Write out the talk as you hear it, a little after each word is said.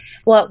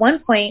Well, at one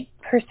point,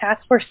 her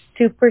stats were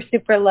super,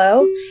 super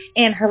low,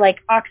 and her, like,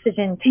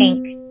 oxygen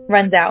tank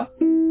runs out,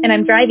 and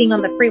I'm driving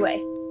on the freeway.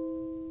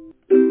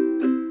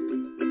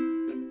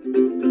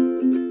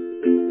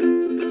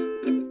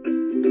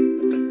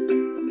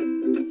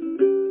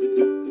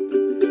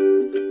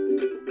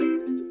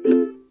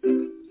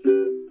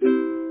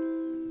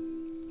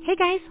 Hey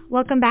guys,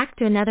 welcome back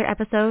to another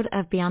episode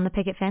of Beyond the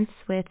Picket Fence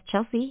with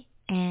Chelsea.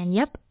 And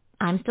yep,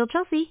 I'm still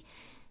Chelsea.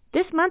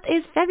 This month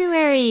is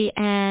February,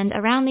 and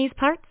around these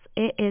parts,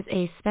 it is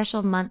a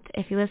special month.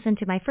 If you listen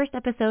to my first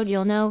episode,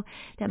 you'll know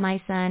that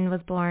my son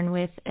was born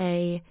with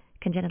a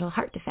congenital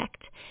heart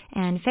defect.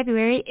 And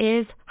February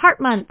is Heart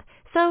Month.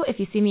 So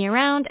if you see me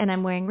around and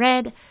I'm wearing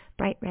red,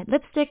 bright red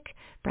lipstick,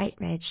 bright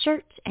red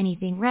shirt,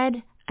 anything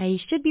red, I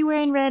should be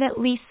wearing red at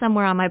least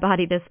somewhere on my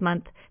body this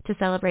month to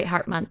celebrate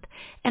Heart Month.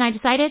 And I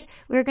decided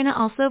we were going to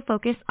also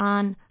focus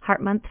on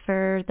Heart Month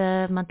for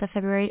the month of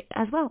February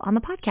as well on the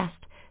podcast.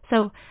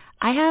 So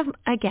I have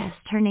a guest.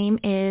 Her name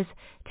is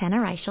Tana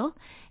Reichel,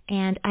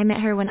 and I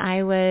met her when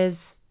I was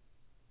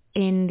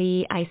in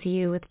the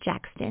ICU with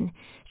Jackson.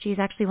 She's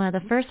actually one of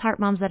the first heart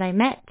moms that I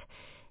met,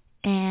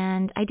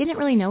 and I didn't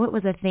really know it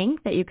was a thing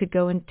that you could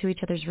go into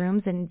each other's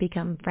rooms and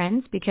become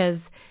friends because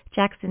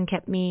Jackson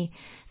kept me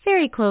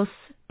very close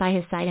by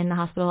his side in the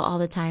hospital all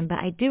the time. But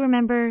I do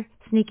remember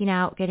sneaking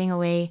out, getting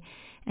away,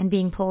 and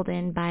being pulled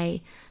in by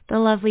the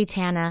lovely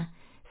Tana.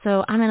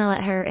 So I'm going to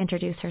let her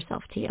introduce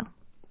herself to you.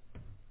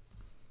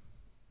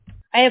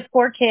 I have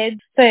 4 kids.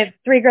 So I have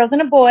 3 girls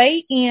and a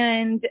boy,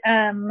 and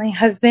my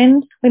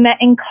husband, we met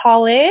in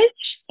college,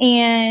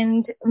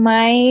 and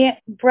my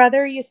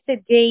brother used to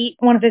date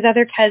one of his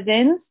other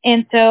cousins.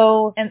 And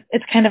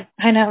it's kind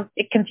of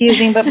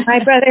confusing, but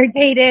my brother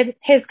dated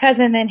his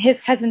cousin and his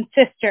cousin's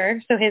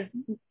sister. So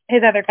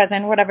his other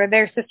cousin, whatever,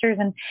 their sisters.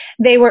 And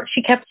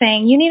she kept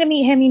saying, you need to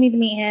meet him. You need to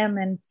meet him.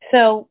 And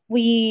so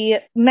we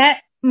met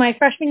my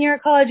freshman year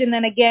of college, and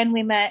then again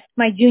we met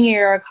my junior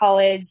year of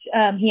college.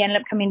 He ended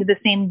up coming to the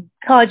same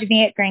college with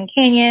me at Grand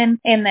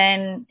Canyon, and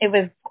then it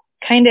was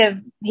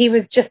he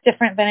was just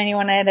different than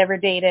anyone I had ever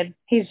dated.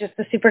 He's just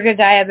a super good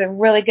guy, has a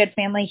really good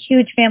family,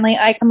 huge family.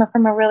 I come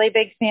from a really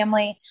big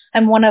family.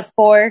 I'm one of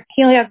 4.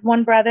 He only has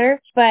 1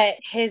 brother, but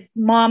his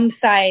mom's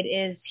side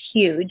is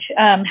huge,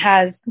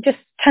 has just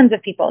tons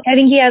of people. I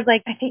think he has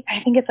I think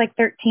it's like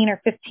 13 or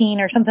 15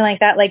 or something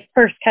like that, like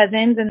first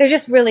cousins, and they're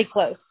just really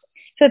close.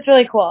 So it's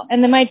really cool.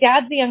 And then my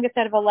dad's the youngest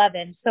out of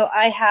 11. So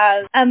I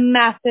have a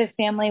massive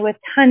family with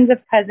tons of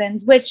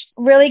cousins, which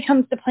really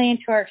comes to play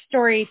into our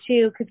story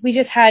too, because we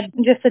just had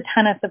just a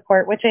ton of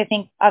support, which I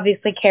think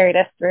obviously carried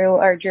us through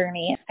our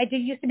journey. I did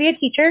used to be a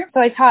teacher.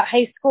 So I taught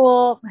high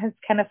school. It's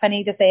kind of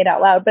funny to say it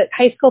out loud, but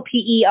high school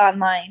PE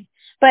online.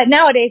 But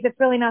nowadays it's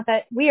really not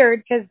that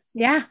weird because,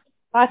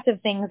 lots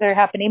of things are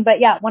happening. But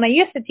when I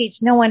used to teach,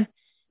 no one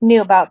knew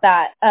about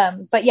that.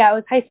 But it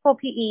was high school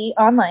PE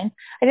online.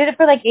 I did it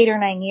for 8 or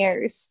 9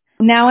 years.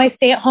 Now I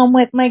stay at home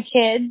with my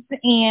kids,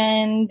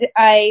 and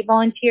I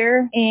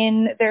volunteer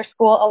in their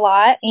school a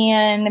lot,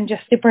 and I'm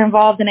just super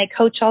involved, and I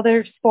coach all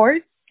their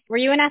sports. Were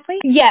you an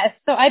athlete? Yes.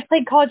 So I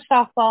played college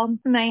softball.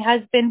 My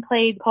husband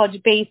played college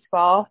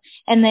baseball,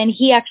 and then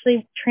he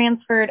actually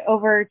transferred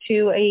over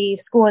to a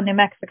school in New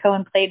Mexico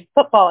and played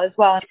football as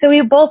well. So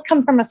we both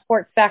come from a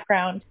sports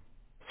background.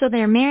 So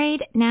they're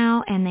married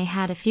now, and they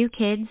had a few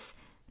kids.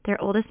 Their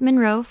oldest,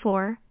 Monroe,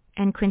 4,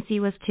 and Quincy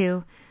was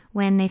 2,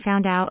 when they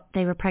found out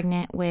they were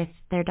pregnant with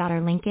their daughter,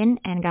 Linkyn,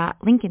 and got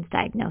Linkyn's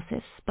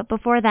diagnosis. But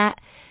before that,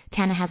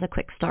 Tana has a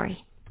quick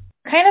story.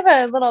 Kind of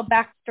a little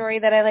backstory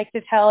that I like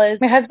to tell is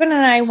my husband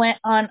and I went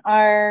on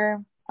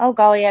our,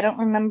 I don't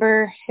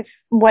remember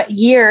what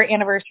year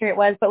anniversary it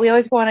was, but we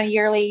always go on a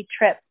yearly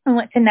trip. I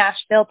went to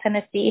Nashville,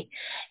 Tennessee,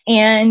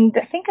 and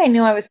I think I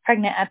knew I was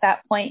pregnant at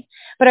that point.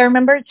 But I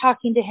remember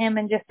talking to him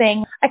and just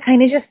saying, I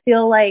kind of just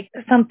feel like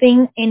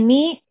something in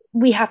me,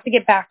 we have to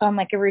get back on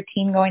a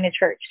routine going to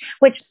church,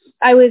 which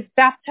I was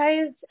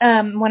baptized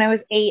when I was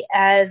 8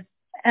 as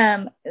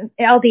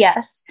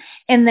LDS.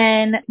 And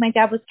then my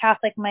dad was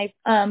Catholic. My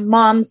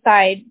mom's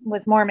side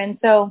was Mormon.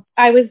 So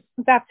I was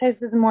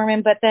baptized as a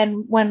Mormon. But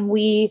then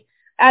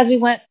as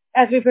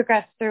we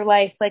progressed through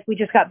life, we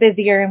just got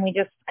busier and we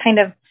just kind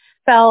of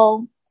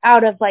fell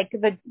out of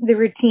the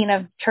routine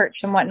of church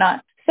and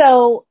whatnot.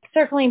 So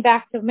circling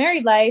back to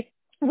married life,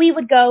 we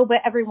would go,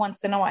 but every once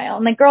in a while.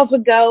 And the girls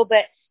would go,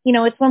 but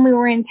it's when we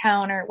were in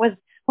town, or it was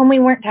when we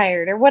weren't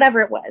tired, or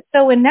whatever it was.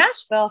 So in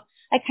Nashville,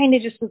 I kind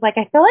of just was I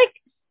feel like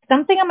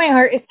something in my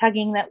heart is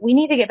tugging that we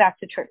need to get back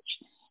to church,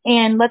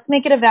 and let's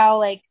make it a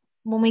vow.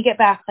 When we get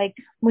back,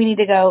 we need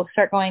to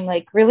start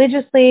going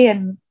religiously,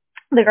 and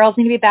the girls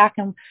need to be back.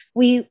 And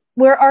we're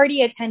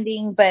already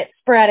attending, but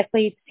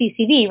sporadically,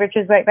 CCD, which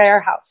is right by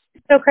our house.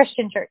 So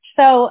Christian church.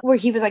 So where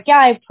he was yeah,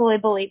 I totally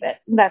believe it.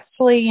 That's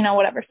totally,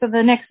 whatever. So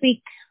the next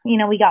week,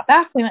 we got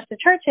back, we went to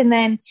church, and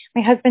then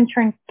my husband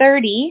turned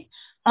 30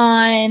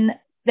 on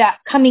that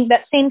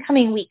same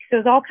coming week. So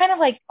it was all kind of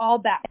all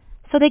back.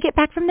 So they get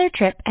back from their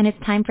trip, and it's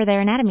time for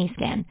their anatomy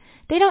scan.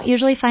 They don't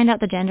usually find out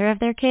the gender of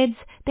their kids.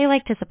 They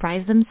like to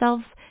surprise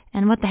themselves.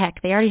 And what the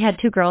heck, they already had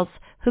 2 girls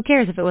who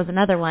cares if it was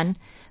another one?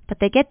 But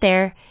they get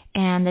there,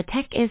 and the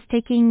tech is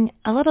taking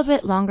a little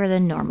bit longer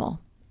than normal.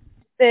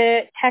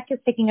 The tech is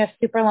taking a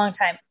super long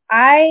time.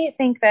 I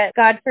think that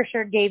God for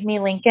sure gave me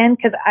Linkyn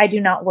because I do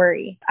not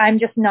worry. I'm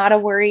just not a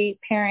worry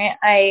parent.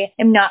 I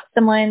am not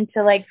someone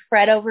to like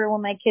fret over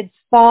when my kids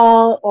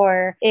fall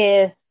or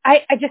if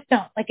I just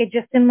don't. Like I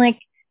just am like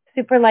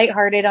super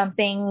lighthearted on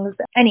things.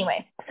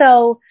 Anyway,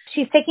 so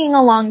she's taking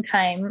a long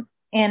time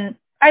and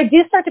I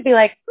do start to be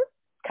like,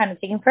 kind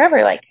of taking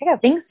forever. Like I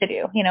got things to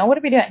do, what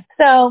are we doing?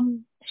 So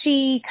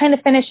she kind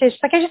of finishes. She's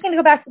like, I just need to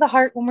go back to the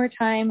heart one more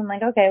time. I'm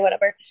like, okay,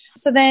 whatever.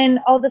 So then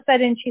all of a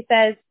sudden she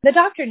says, the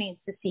doctor needs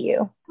to see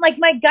you. Like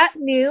my gut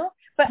knew,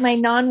 but my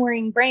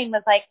non-worrying brain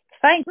was like,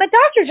 fine, my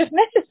doctor just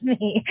misses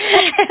me.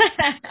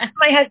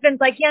 My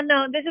husband's like, yeah,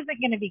 no, this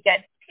isn't going to be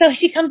good. So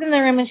she comes in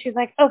the room and she's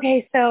like,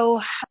 okay,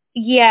 so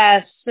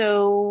yeah,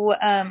 so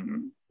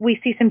we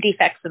see some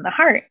defects in the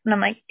heart. And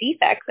I'm like,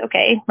 defects?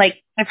 Okay.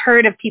 Like I've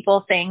heard of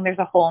people saying there's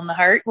a hole in the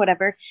heart,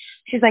 whatever.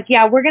 She's like,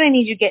 yeah, we're going to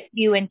need to get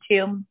you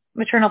into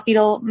maternal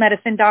fetal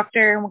medicine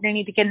doctor. And we're going to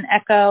need to get an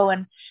echo.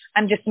 And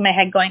I'm just in my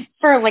head going,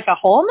 for like a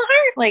hole in the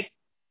heart? Like,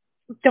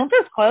 don't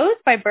those close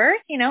by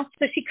birth?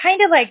 So she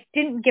kind of like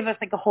didn't give us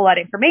like a whole lot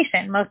of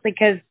information, mostly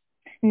because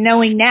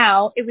knowing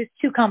now it was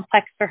too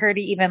complex for her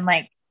to even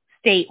like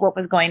state what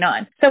was going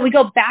on. So we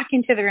go back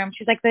into the room.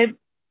 She's like,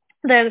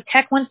 the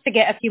tech wants to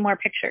get a few more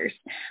pictures.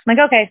 I'm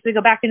like, okay. So we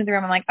go back into the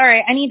room. I'm like, all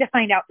right, I need to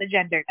find out the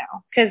gender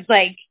now. Cause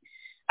like,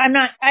 I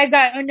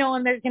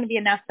know there's going to be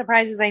enough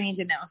surprises I need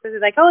to know. So they're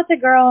like, oh, it's a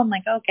girl. I'm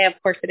like, okay, of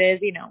course it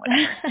is,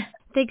 whatever.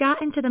 They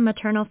got into the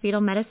maternal fetal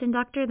medicine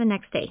doctor the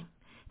next day.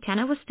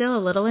 Tana was still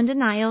a little in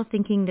denial,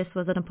 thinking this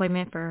was an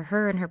appointment for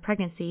her and her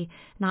pregnancy,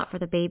 not for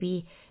the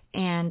baby,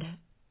 and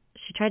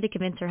she tried to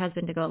convince her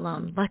husband to go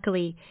alone.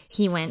 Luckily,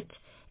 he went,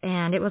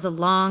 and it was a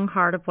long,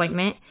 hard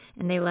appointment,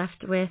 and they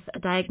left with a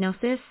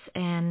diagnosis,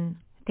 and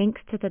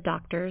thanks to the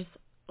doctors,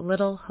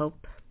 little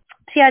hope.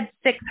 She had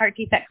 6 heart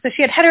defects. So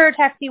she had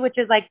heterotaxy, which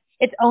is like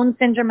its own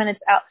syndrome in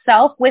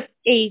itself, with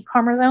a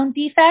chromosome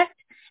defect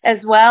as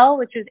well,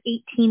 which is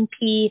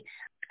 18p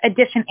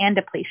addition and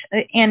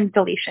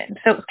deletion.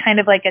 So it was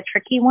kind of like a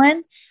tricky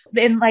one.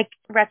 In like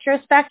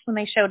retrospect, when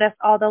they showed us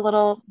all the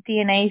little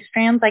DNA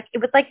strands, like it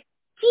was like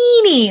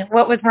teeny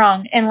what was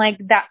wrong. And like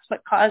that's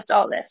what caused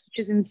all this,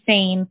 which is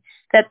insane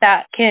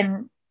that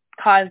can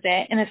cause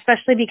it. And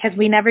especially because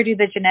we never do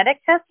the genetic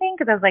testing,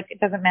 because I was like, it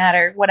doesn't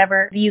matter.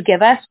 Whatever you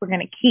give us, we're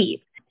going to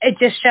keep. It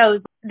just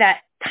shows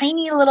that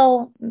tiny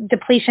little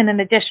depletion and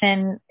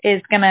addition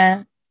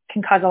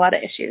can cause a lot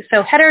of issues.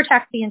 So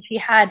heterotaxy, and she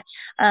had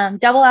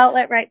double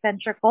outlet right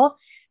ventricle,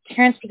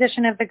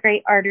 transposition of the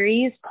great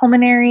arteries,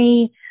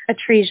 pulmonary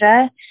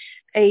atresia,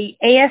 a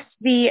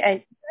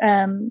ASV,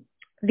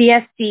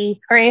 VSD,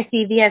 or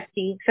ASD,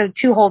 VSD, so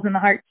 2 holes in the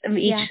heart of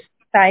each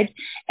side,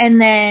 and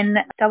then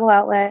double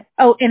outlet,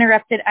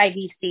 interrupted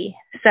IVC.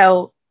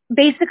 So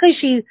basically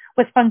she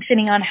was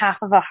functioning on half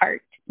of a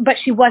heart, but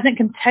she wasn't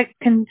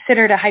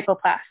considered a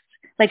hypoplast.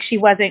 Like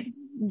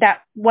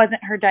that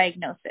wasn't her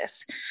diagnosis.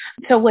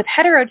 So with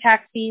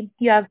heterotaxy,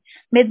 you have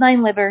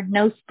midline liver,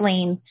 no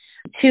spleen,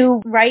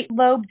 2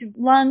 right-lobed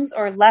lungs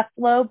or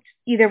left-lobed,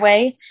 either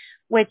way,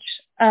 which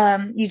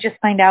you just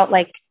find out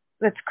like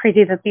it's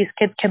crazy that these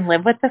kids can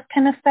live with this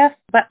kind of stuff.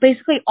 But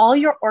basically all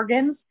your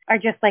organs are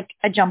just like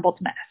a jumbled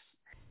mess.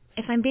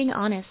 If I'm being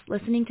honest,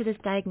 listening to this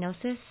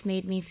diagnosis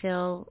made me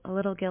feel a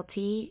little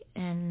guilty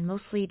and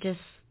mostly just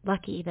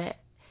lucky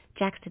that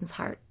Jackson's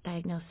heart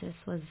diagnosis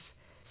was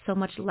so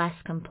much less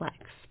complex.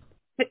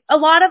 A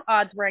lot of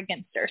odds were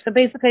against her. So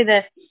basically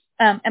the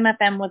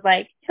MFM was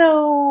like,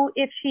 so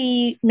if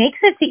she makes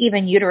it to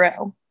even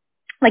utero,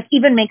 like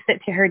even makes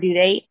it to her due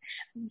date,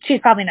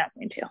 she's probably not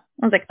going to.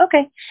 I was like,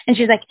 okay. And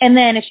she's like, and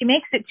then if she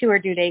makes it to her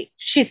due date,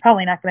 she's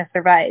probably not going to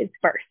survive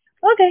birth.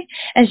 Okay.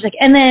 And she's like,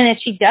 and then if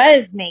she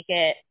does make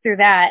it through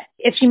that,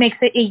 if she makes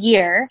it a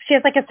year, she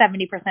has like a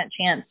 70%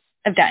 chance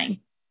of dying.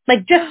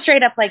 Like just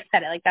straight up like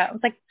said it like that. I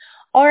was like,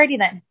 already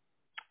then.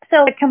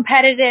 So the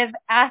competitive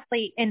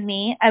athlete in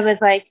me, I was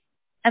like,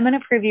 I'm going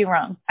to prove you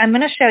wrong. I'm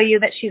going to show you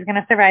that she's going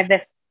to survive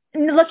this.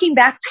 And looking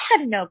back, I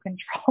had no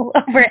control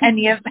over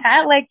any of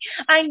that. Like,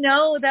 I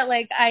know that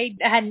like I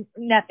had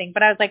nothing,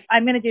 but I was like,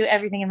 I'm going to do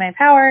everything in my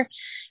power,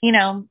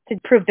 to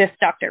prove this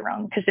doctor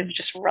wrong, because it was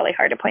just a really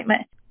hard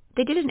appointment.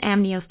 They did an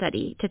amnio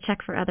study to check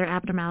for other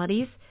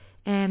abnormalities,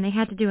 and they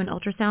had to do an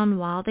ultrasound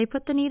while they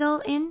put the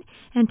needle in,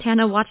 and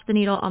Tana watched the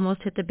needle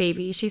almost hit the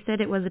baby. She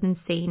said it was an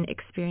insane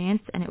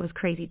experience, and it was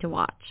crazy to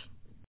watch.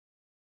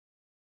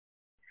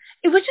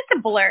 It was just a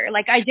blur.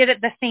 Like, I did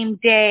it the same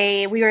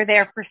day. We were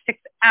there for 6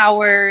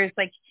 hours.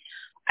 Like,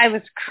 I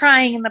was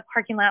crying in the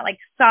parking lot, like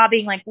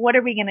sobbing, like, what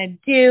are we going to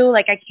do?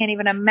 Like, I can't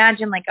even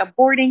imagine like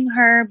aborting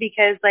her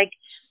because like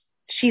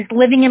she's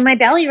living in my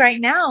belly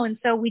right now. And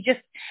so we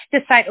just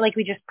decided, like,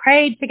 we just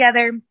prayed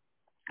together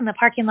in the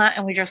parking lot,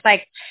 and we just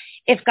like,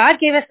 if God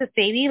gave us this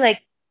baby, like,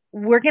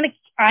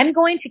 I'm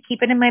going to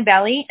keep it in my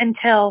belly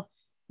until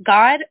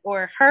God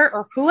or her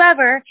or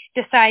whoever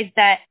decides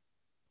that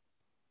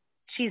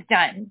she's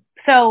done.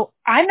 So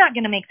I'm not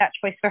going to make that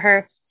choice for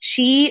her.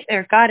 she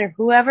or God or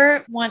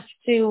whoever wants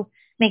to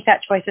make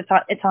that choice,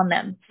 it's on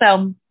them.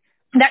 So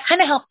that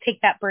kind of helped take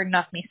that burden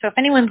off me. So if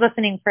anyone's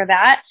listening for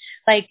that,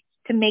 like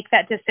to make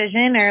that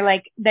decision or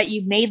like that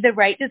you made the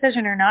right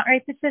decision or not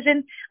right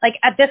decision, like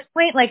at this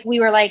point, like we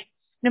were like,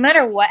 no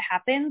matter what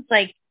happens,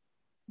 like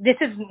this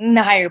is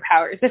the higher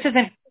powers. This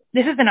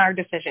isn't our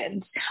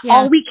decisions. Yeah.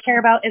 All we care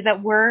about is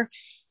that we're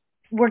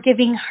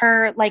giving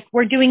her, like,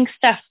 we're doing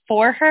stuff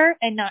for her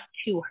and not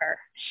to her.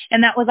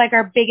 And that was like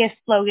our biggest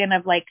slogan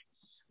of like,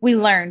 we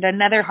learned.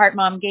 Another heart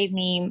mom gave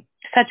me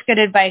such good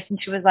advice.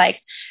 And she was like,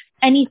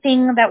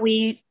 anything that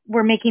we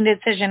were making a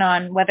decision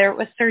on, whether it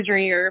was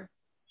surgery or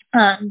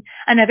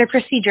another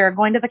procedure,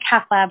 going to the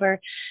cath lab or,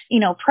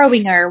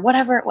 probing her,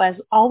 whatever it was,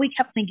 all we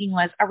kept thinking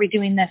was, are we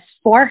doing this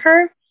for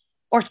her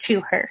or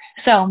to her?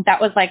 So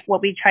that was like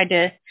what we tried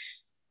to,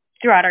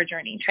 throughout our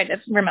journey, tried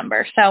to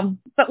remember. So,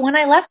 but when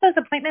I left those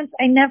appointments,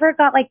 I never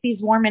got like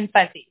these warm and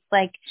fuzzies,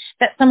 like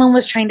that someone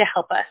was trying to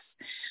help us.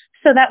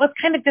 So that was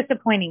kind of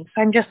disappointing.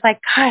 So I'm just like,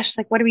 gosh,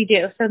 like, what do we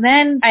do? So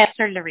then I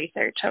started to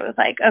research. I was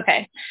like,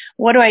 okay,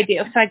 what do I do?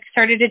 So I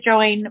started to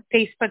join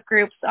Facebook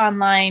groups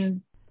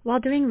online. While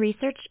doing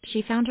research,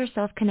 she found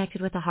herself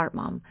connected with a heart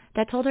mom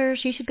that told her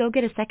she should go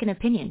get a second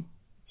opinion.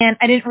 And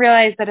I didn't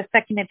realize that a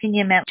second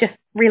opinion meant just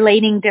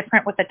relating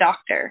different with a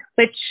doctor,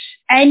 which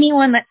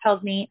anyone that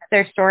tells me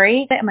their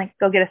story, I'm like,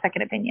 go get a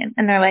second opinion.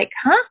 And they're like,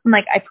 huh? I'm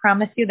like, I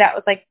promise you that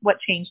was like what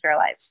changed our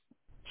lives.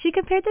 She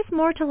compared this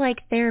more to like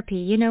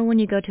therapy. When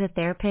you go to a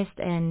therapist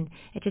and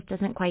it just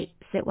doesn't quite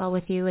sit well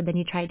with you and then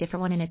you try a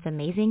different one and it's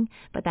amazing,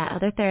 but that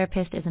other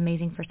therapist is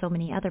amazing for so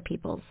many other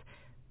people's.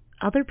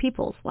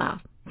 Wow.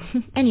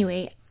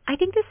 Anyway, I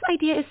think this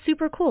idea is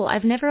super cool.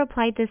 I've never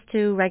applied this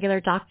to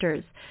regular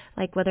doctors,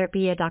 like whether it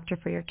be a doctor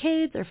for your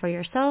kids or for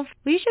yourself.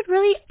 We should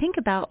really think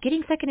about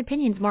getting second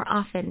opinions more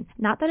often.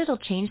 Not that it'll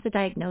change the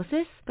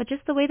diagnosis, but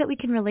just the way that we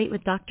can relate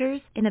with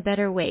doctors in a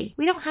better way.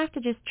 We don't have to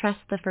just trust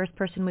the first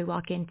person we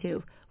walk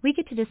into. We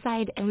get to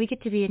decide and we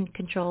get to be in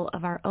control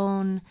of our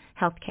own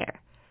healthcare.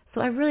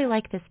 So I really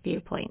like this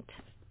viewpoint.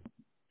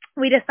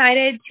 We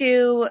decided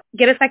to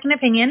get a second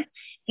opinion,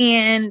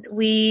 and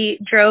we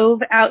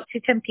drove out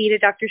to Tempe to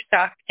Dr.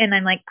 Stock, and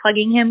I'm like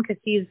plugging him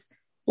because he's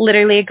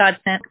literally a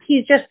godsend.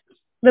 He's just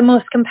the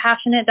most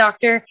compassionate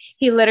doctor.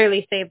 He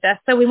literally saved us.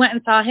 So we went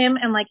and saw him,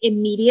 and like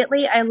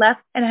immediately I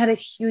left and had a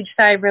huge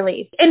sigh of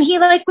relief. And he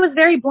like was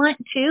very blunt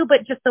too,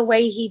 but just the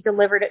way he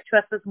delivered it to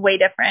us was way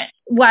different.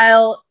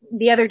 While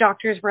the other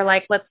doctors were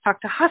like, let's talk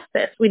to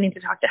hospice. We need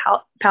to talk to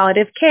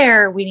palliative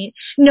care. We need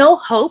no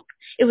hope.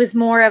 It was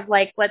more of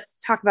like, let's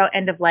talk about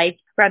end of life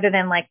rather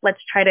than like, let's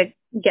try to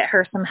get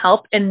her some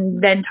help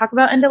and then talk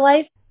about end of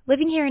life.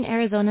 Living here in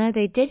Arizona,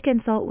 they did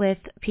consult with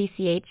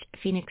PCH,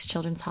 Phoenix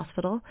Children's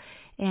Hospital,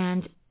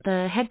 and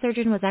the head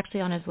surgeon was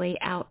actually on his way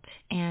out,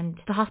 and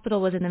the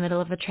hospital was in the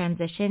middle of a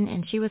transition,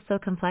 and she was so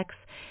complex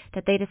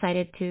that they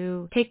decided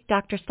to take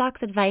Dr.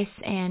 Stock's advice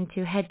and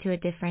to head to a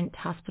different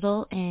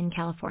hospital in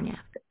California.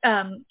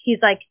 He's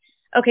like,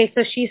 okay,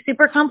 so she's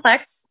super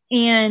complex,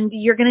 and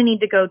you're going to need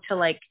to go to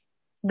like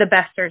the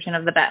best surgeon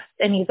of the best.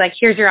 And he's like,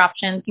 here's your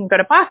options. You can go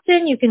to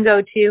Boston. You can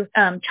go to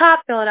CHOP,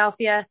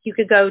 Philadelphia. You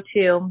could go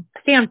to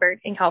Stanford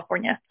in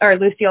California, or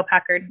Lucille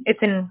Packard. It's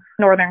in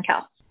Northern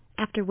Cal.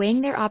 After weighing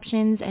their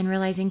options and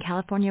realizing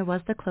California was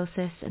the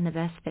closest and the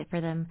best fit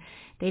for them,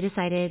 they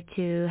decided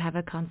to have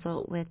a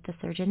consult with the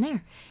surgeon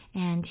there.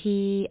 And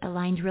he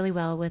aligned really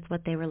well with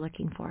what they were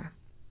looking for.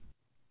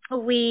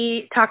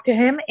 We talked to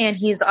him, and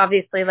he's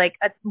obviously like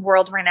a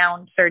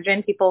world-renowned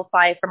surgeon. People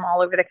fly from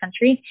all over the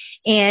country.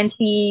 And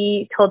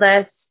he told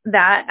us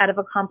that out of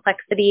a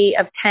complexity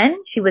of 10,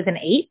 she was an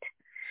 8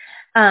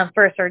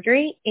 for a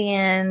surgery,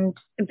 and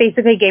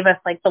basically gave us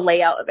like the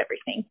layout of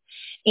everything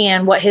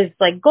and what his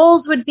like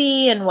goals would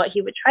be and what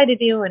he would try to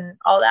do and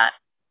all that.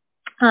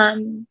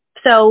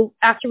 So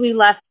after we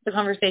left the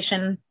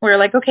conversation, we were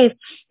like, okay,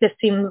 this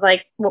seems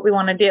like what we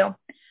want to do.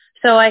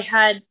 So I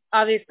had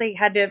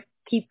to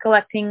keep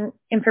collecting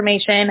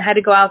information, had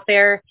to go out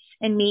there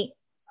and meet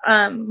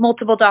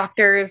multiple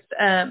doctors.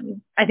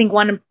 I think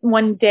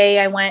one day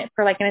I went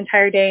for like an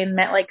entire day and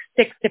met like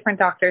 6 different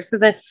doctors. So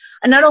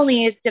not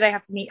only did I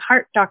have to meet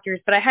heart doctors,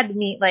 but I had to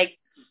meet like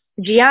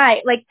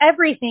GI, like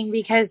everything,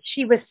 because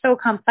she was so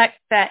complex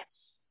that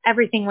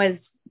everything was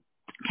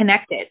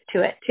connected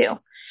to it too.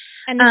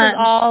 And this was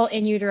all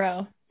in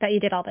utero that you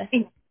did all this?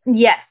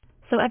 Yes.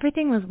 So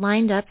everything was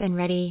lined up and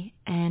ready,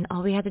 and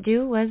all we had to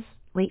do was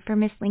wait for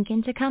Miss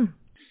Linkyn to come.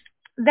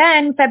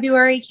 Then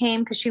February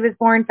came because she was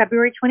born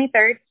February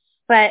 23rd,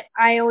 but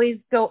I always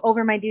go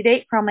over my due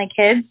date for all my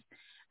kids.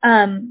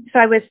 So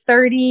I was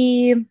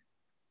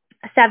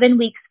 37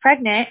 weeks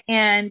pregnant,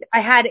 and I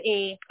had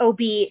a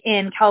OB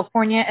in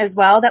California as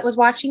well that was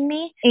watching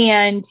me.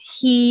 And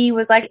he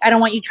was like, I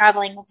don't want you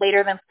traveling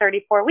later than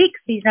 34 weeks.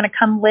 So you're going to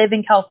come live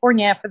in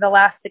California for the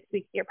last 6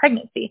 weeks of your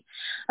pregnancy.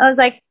 I was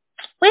like,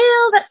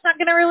 well, that's not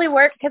going to really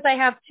work because I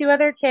have 2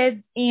 other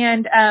kids,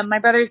 and my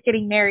brother's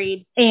getting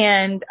married,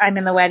 and I'm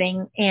in the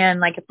wedding, and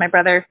like it's my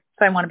brother.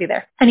 so I want to be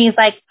there. And he's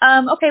like,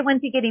 okay,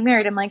 when's he getting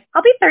married? I'm like,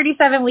 I'll be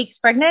 37 weeks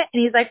pregnant.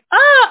 And he's like,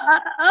 oh,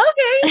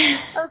 okay.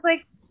 I was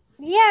like,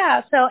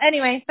 yeah. So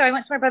anyway, so I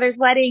went to my brother's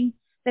wedding.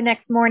 The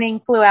next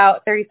morning, flew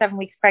out 37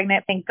 weeks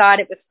pregnant. Thank God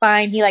it was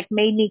fine. He like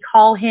made me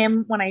call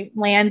him when I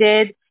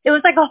landed. It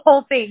was like a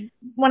whole thing.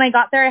 When I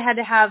got there, I had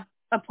to have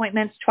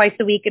appointments twice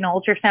a week, an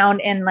ultrasound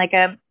and like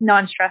a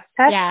non-stress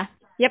test. Yeah.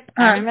 Yep.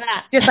 I remember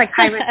that. Just like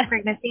high risk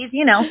pregnancies,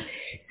 you know.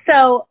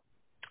 So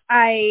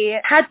I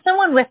had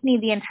someone with me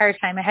the entire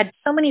time. I had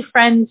so many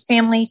friends,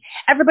 family.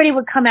 Everybody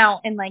would come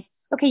out and like,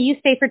 okay, you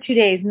stay for 2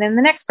 days. And then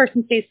the next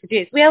person stays for 2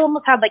 days. We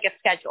almost had like a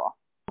schedule.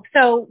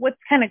 So what's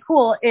kind of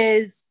cool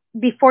is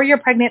before you're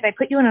pregnant, they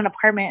put you in an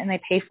apartment and they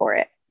pay for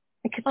it.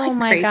 Like, it's oh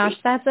my crazy. gosh,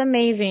 that's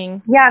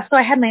amazing. Yeah. So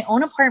I had my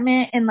own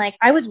apartment and like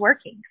I was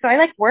working. So I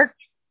like worked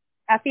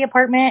at the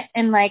apartment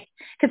and like,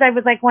 cause I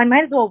was like, well, I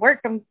might as well work.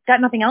 I've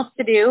got nothing else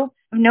to do.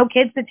 I have no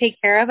kids to take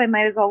care of. I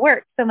might as well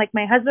work. So like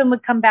my husband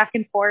would come back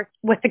and forth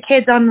with the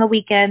kids on the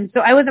weekends.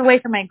 So I was away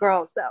from my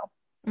girls though.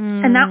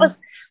 And that was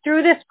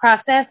through this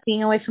process,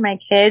 being away from my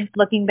kids,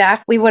 looking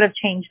back, we would have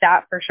changed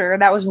that for sure.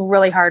 That was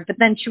really hard. But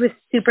then she was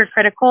super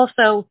critical.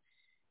 So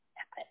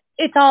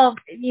it's all,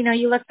 you know,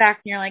 you look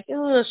back and you're like,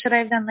 oh, should I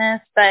have done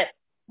this? But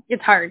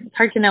it's hard. It's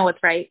hard to know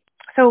what's right.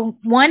 So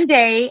one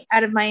day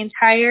out of my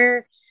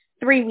entire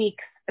 3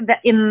 weeks that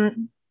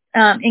in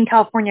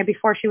California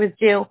before she was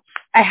due,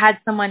 I had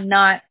someone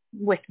not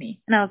with me.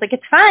 And I was like,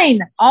 it's fine.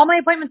 All my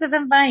appointments have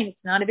been fine. It's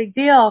not a big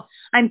deal.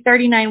 I'm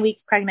 39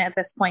 weeks pregnant at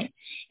this point.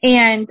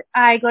 And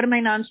I go to my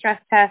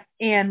non-stress test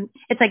and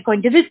it's like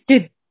going,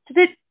 and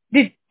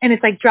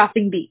it's like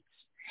dropping beats.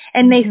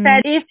 And they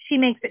said if she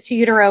makes it to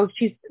utero,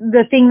 she's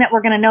the thing that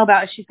we're going to know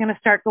about is she's going to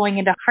start going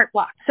into heart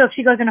block. So if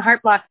she goes into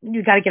heart block,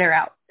 you got to get her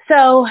out.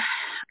 So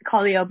I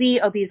call the OB.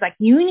 OB's like,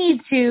 you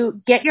need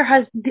to get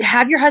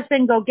have your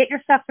husband go get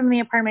your stuff from the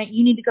apartment.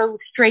 You need to go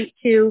straight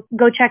to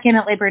go check in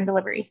at labor and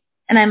delivery.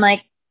 And I'm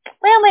like,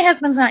 well, my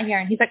husband's not here.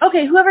 And he's like,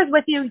 okay, whoever's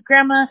with you,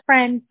 grandma,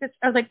 friend, sister.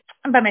 I was like,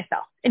 I'm by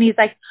myself. And he's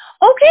like,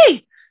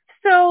 okay,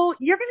 so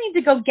you're going to need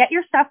to go get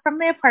your stuff from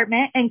the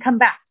apartment and come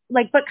back,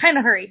 like, but kind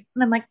of hurry.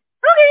 And I'm like,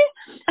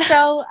 okay.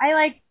 So I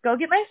like go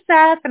get my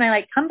stuff and I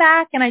like come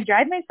back and I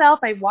drive myself.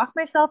 I walk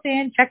myself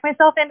in, check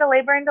myself into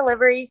labor and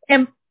delivery.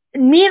 And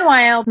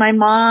meanwhile, my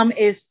mom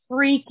is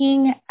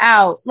freaking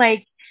out.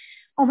 Like,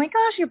 oh my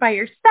gosh, you're by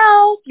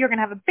yourself. You're going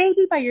to have a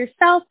baby by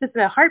yourself. This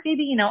is a heart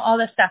baby, you know, all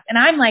this stuff. And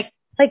I'm like,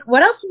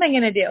 what else am I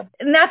going to do?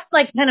 And that's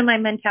like kind of my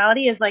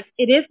mentality is like,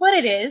 it is what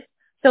it is.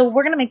 So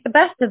we're going to make the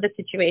best of the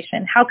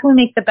situation. How can we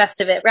make the best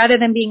of it rather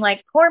than being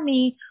like, poor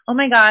me. Oh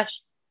my gosh.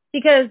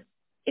 Because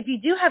if you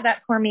do have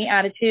that poor me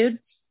attitude,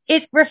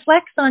 it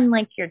reflects on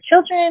like your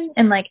children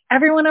and like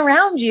everyone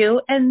around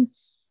you. And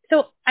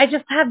so I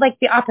just had like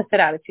the opposite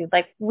attitude.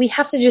 Like we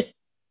have to just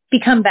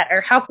become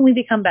better. How can we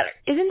become better?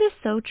 Isn't this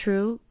so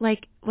true?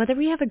 Like whether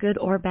we have a good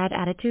or bad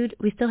attitude,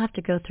 we still have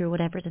to go through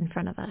whatever's in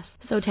front of us.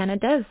 So Tana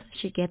does.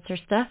 She gets her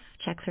stuff,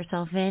 checks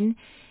herself in,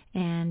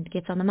 and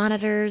gets on the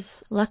monitors.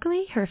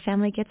 Luckily, her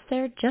family gets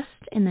there just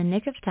in the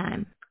nick of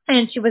time.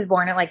 And she was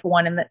born at like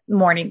 1 in the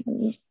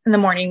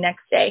morning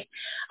next day.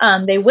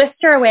 They whisked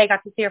her away. I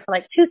got to see her for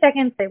like 2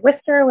 seconds. They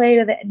whisked her away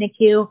to the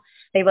NICU.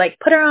 They like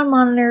put her on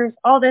monitors,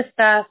 all this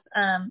stuff.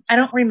 I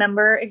don't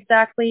remember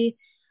exactly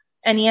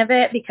any of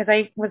it because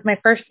I was my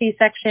first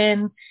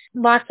C-section.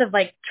 Lots of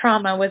like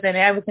trauma was in it.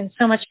 I was in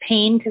so much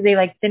pain because they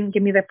like didn't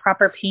give me the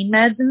proper pain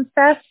meds and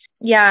stuff.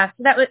 Yeah.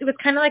 So it was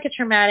kind of like a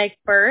traumatic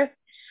birth.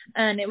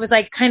 And it was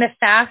like kind of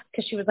fast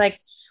because she was like,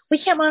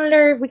 we can't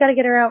monitor. We got to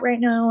get her out right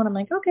now. And I'm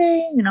like,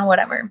 okay, you know,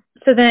 whatever.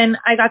 So then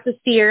I got to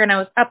see her and I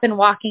was up and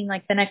walking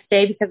like the next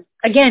day because,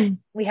 again,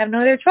 we have no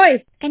other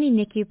choice. Any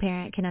NICU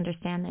parent can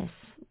understand this.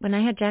 When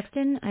I had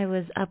Jackson, I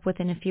was up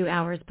within a few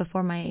hours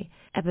before my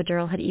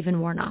epidural had even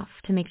worn off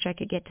to make sure I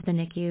could get to the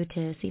NICU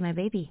to see my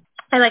baby.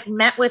 I like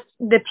met with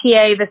the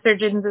PA, the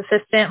surgeon's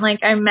assistant. Like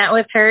I met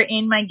with her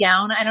in my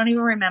gown. I don't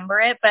even remember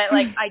it, but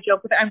like I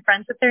joke with her. I'm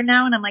friends with her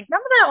now. And I'm like,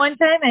 remember that one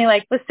time I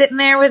like was sitting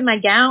there with my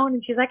gown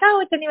and she's like, oh,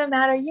 it didn't even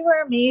matter. You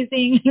were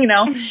amazing. You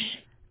know,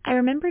 I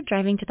remember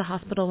driving to the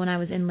hospital when I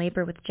was in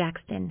labor with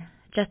Jackson.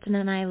 Justin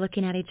and I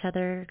looking at each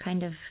other,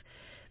 kind of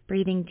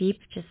breathing deep,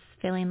 just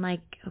feeling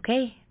like,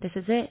 okay, this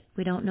is it.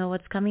 We don't know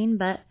what's coming,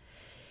 but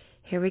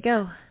here we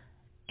go.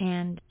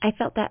 And I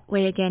felt that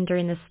way again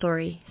during this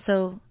story.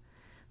 So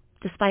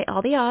despite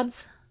all the odds,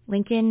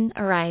 Linkyn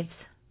arrives,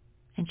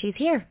 and she's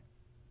here.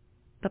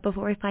 But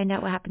before we find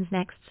out what happens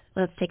next,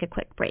 let's take a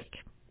quick break.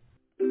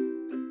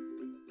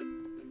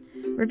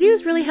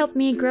 Reviews really help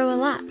me grow a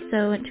lot,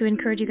 so to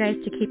encourage you guys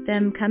to keep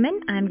them coming,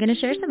 I'm going to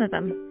share some of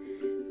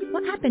them.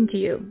 What happened to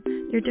you?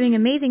 You're doing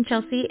amazing,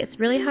 Chelsea. It's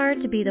really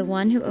hard to be the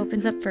one who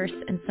opens up first,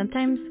 and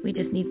sometimes we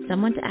just need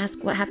someone to ask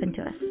what happened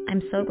to us.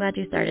 I'm so glad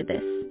you started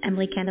this.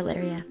 Emily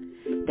Candelaria.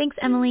 Thanks,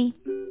 Emily.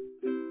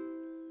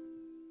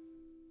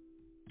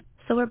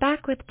 So we're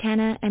back with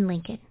Tana and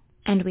Linkyn,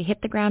 and we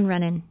hit the ground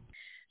running.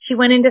 She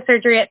went into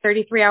surgery at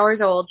 33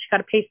 hours old. She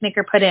got a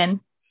pacemaker put in,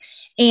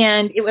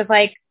 and it was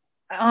like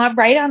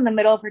right on the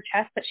middle of her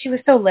chest, but she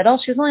was so little.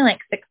 She was only like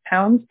 6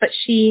 pounds, but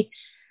she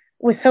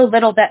was so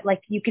little that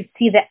like you could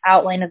see the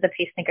outline of the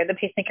pacemaker. The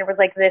pacemaker was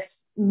like this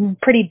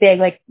pretty big,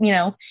 like,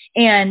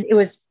 and it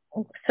was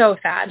so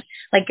sad.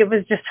 Like it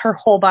was just her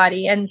whole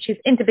body, and she's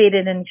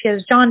intubated and she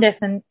has jaundice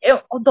and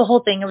the whole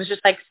thing. It was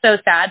just like so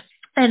sad.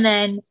 And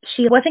then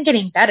she wasn't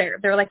getting better.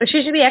 They were like, well,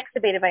 she should be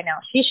extubated by now.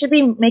 She should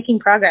be making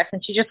progress.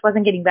 And she just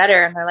wasn't getting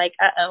better. And they're like,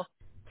 uh-oh.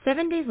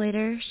 7 days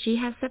later, she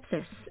has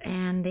sepsis,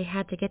 and they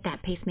had to get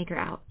that pacemaker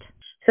out.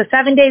 So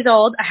 7 days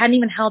old. I hadn't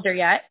even held her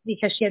yet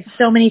because she had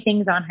so many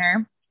things on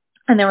her.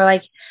 And they were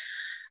like,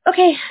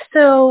 okay,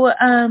 so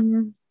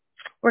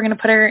we're going to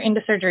put her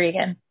into surgery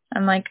again.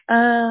 I'm like,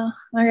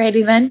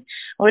 alrighty then.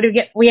 What do we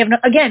get? We have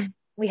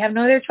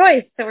no other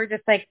choice. So we're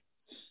just like,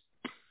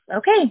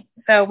 okay.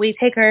 So we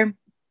take her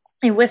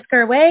and whisk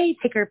her away,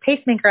 take her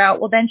pacemaker out.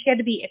 Well, then she had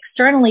to be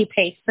externally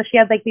paced. So she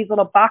had like these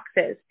little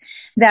boxes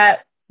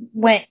that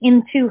went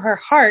into her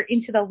heart,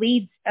 into the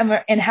leads,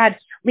 and had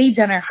leads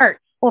on her heart.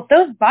 Well, if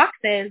those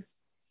boxes,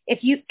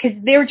 because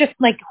they were just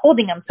like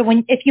holding them. So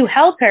if you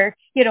held her,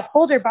 you had to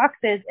hold her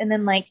boxes, and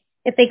then like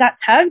if they got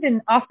tugged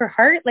and off her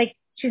heart, like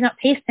she's not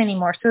paced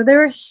anymore. So they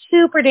were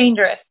super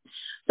dangerous.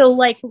 So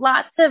like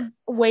lots of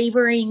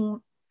wavering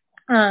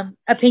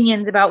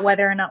opinions about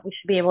whether or not we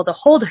should be able to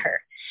hold her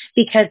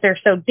because they're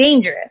so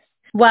dangerous.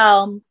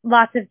 Well,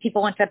 lots of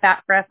people went to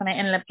bat for us, and I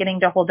ended up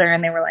getting to hold her,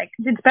 and they were like,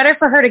 it's better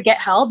for her to get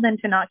held than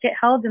to not get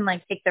held and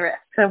like take the risk.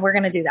 So we're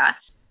going to do that.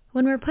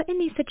 When we're put in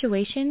these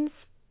situations,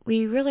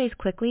 we realize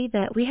quickly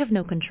that we have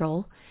no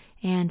control,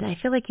 and I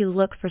feel like you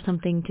look for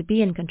something to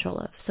be in control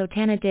of. So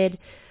Tana did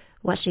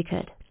what she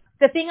could.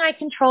 The thing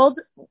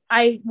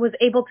I was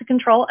able to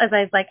control, as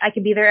I was like, I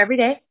can be there every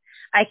day.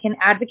 I can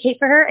advocate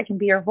for her. I can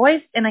be her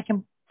voice, and I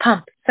can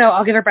pump. So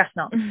I'll give her breast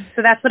milk.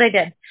 So that's what I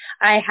did.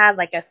 I had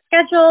like a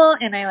schedule,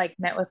 and I like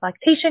met with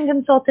lactation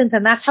consultants,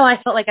 and that's how I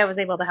felt like I was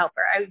able to help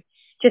her. I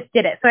just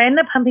did it. So I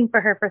ended up pumping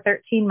for her for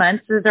 13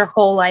 months. This is her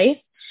whole life.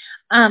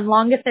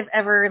 Longest I've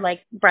ever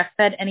like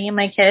breastfed any of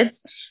my kids.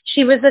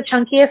 She was the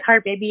chunkiest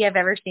heart baby I've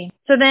ever seen.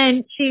 So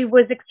then she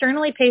was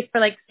externally paced for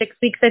like 6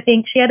 weeks, I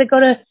think. She had to go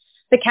to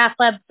the cath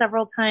lab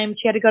several times.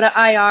 She had to go to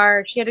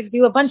IR. She had to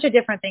do a bunch of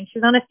different things. She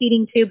was on a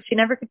feeding tube. She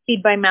never could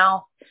feed by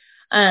mouth.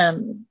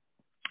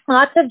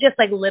 Lots of just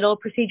like little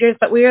procedures,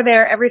 but we were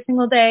there every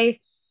single day.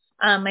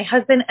 My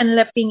husband ended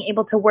up being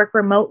able to work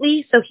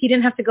remotely, so he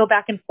didn't have to go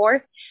back and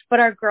forth, but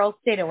our girls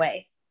stayed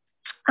away.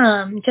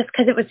 Just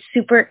because it was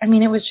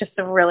it was just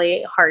a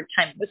really hard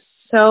time. It was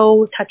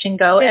so touch and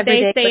go. Did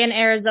they stay in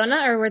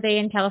Arizona, or were they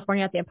in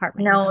California at the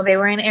apartment? No, they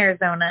were in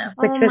Arizona,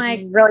 which was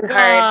really gosh.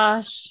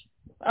 hard.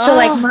 Oh. So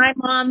like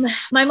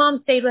my mom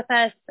stayed with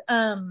us.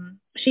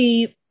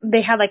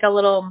 They had like a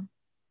little,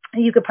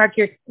 you could park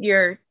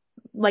your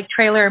like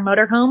trailer or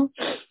motorhome,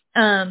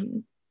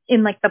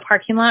 in like the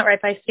parking lot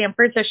right by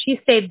Stanford. So she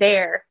stayed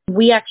there.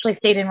 We actually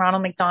stayed in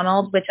Ronald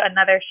McDonald, which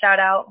another shout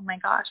out. Oh my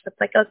gosh, that's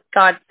like a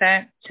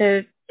godsend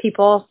to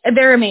people.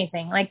 They're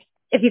amazing. Like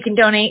if you can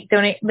donate.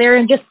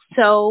 They're just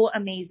so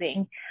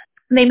amazing.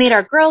 They made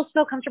our girls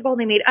feel comfortable.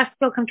 They made us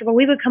feel comfortable.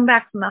 We would come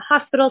back from the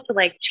hospital to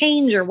like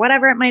change or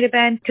whatever it might have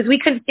been, because we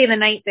couldn't stay the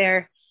night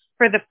there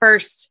for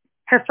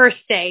her first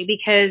day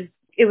because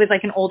it was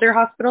like an older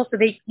hospital, so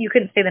you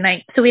couldn't stay the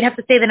night. So we'd have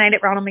to stay the night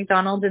at Ronald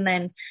McDonald and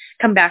then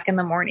come back in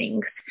the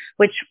mornings,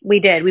 which we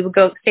did. We would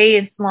go stay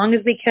as long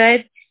as we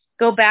could,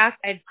 go back.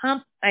 I'd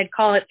pump. I'd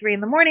call at 3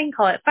 a.m,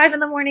 call at 5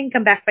 a.m,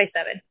 come back by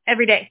 7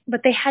 every day.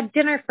 But they had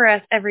dinner for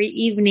us every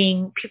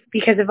evening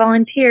because of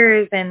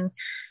volunteers, and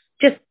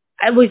just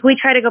we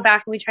try to go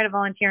back and we try to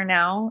volunteer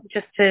now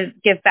just to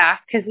give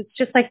back because it's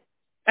just like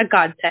a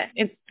godsend.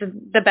 It's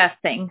the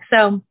best thing.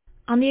 So.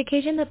 On the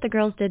occasion that the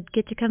girls did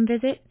get to come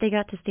visit, they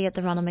got to stay at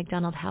the Ronald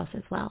McDonald House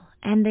as well,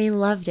 and they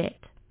loved it.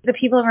 The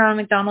people around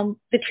McDonald,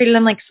 they treated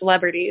them like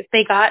celebrities.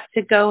 They got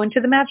to go into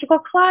the magical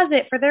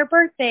closet for their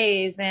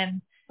birthdays,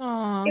 and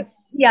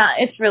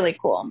it's really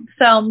cool.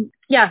 So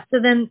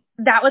then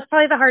that was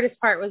probably the hardest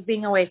part, was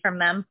being away from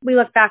them. We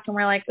look back and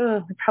we're like,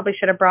 oh, we probably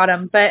should have brought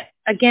them. But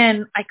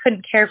again, I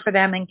couldn't care for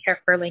them and care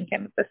for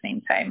Linkyn at the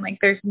same time. Like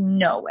there's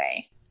no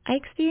way. I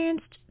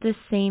experienced the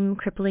same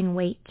crippling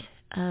weight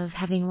of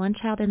having one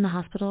child in the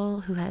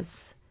hospital who has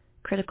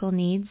critical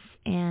needs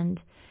and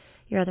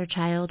your other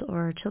child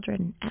or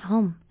children at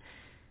home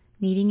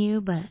needing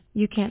you, but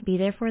you can't be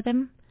there for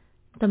them.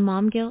 The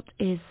mom guilt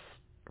is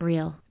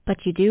real,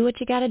 but you do what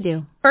you got to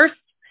do. First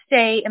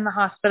stay in the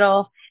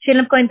hospital, she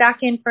ended up going back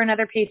in for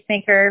another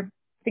pacemaker.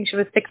 I think she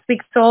was 6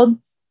 weeks old,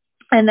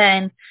 and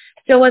then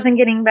still wasn't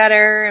getting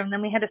better. And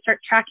then we had to start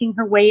tracking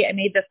her weight. I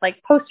made this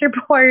like poster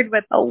board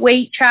with a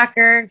weight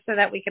tracker so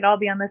that we could all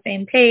be on the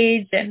same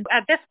page. And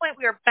at this point,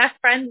 we were best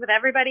friends with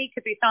everybody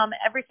because we saw them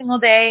every single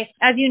day.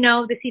 As you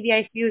know, the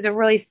CVICU is a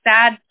really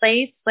sad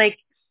place. Like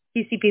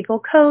you see people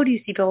code, you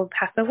see people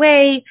pass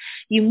away,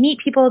 you meet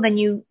people, then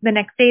the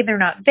next day they're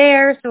not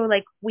there. So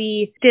like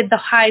we did the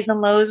highs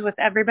and lows with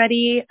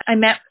everybody. I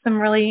met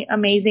some really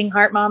amazing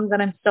heart moms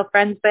that I'm still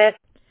friends with.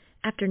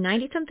 After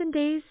 90-something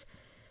days,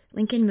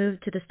 Linkyn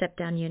moved to the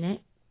step-down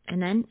unit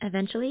and then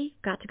eventually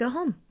got to go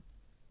home.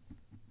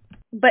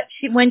 But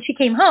when she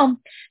came home,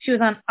 she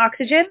was on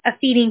oxygen, a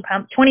feeding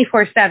pump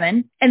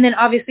 24/7, and then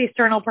obviously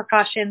sterile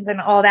precautions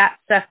and all that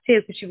stuff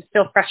too, because she was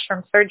still fresh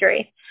from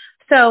surgery.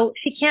 So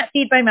she can't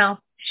feed by mouth.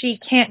 She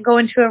can't go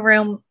into a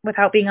room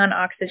without being on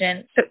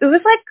oxygen. So it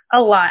was like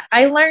a lot.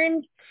 I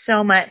learned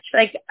so much.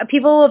 Like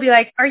people will be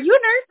like, are you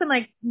a nurse? I'm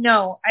like,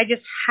 no, I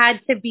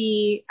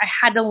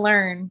had to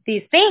learn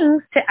these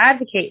things to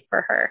advocate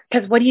for her.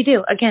 Because what do you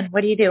do? Again,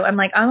 what do you do? I'm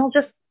like, I'll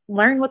just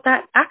learn what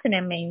that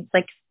acronym means.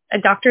 Like a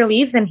doctor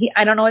leaves and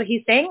I don't know what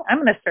he's saying.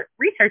 I'm going to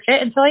research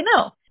it until I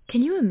know.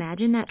 Can you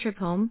imagine that trip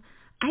home?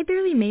 I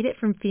barely made it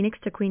from Phoenix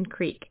to Queen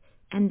Creek,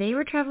 and they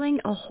were traveling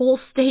a whole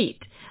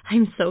state.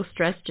 I'm so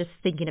stressed just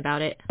thinking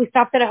about it. We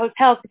stopped at a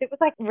hotel because it was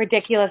like a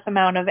ridiculous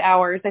amount of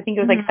hours. I think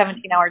it was like a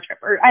 17-hour trip,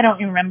 or I don't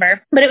even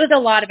remember. But it was a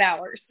lot of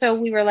hours. So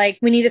we were like,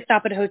 we need to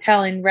stop at a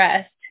hotel and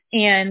rest.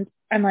 And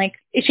I'm like,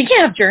 she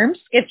can't have germs.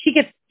 If she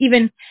gets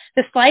even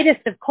the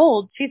slightest of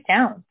cold, she's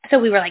down. So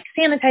we were like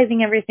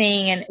sanitizing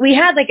everything. And we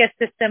had like a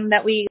system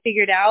that we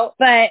figured out,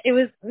 but it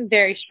was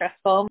very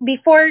stressful.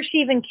 Before she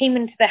even came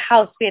into the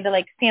house, we had to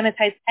like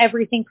sanitize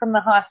everything from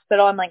the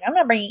hospital. I'm like, I'm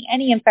not bringing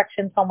any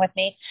infections home with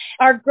me.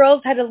 Our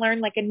girls had to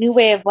learn like a new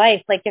way of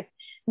life. Like if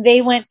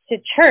they went to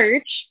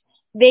church,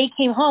 they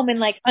came home and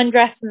like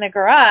undressed in the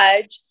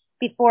garage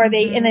before and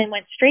then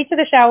went straight to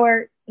the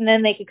shower, and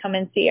then they could come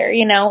and see her,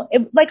 you know.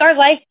 Like our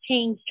life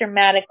changed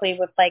dramatically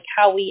with like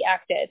how we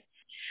acted.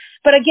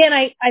 But again,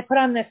 I put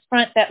on this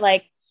front that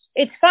like,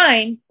 it's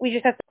fine. We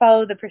just have to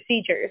follow the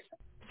procedures.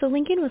 So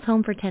Linkyn was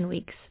home for 10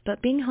 weeks,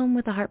 but being home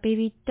with a heart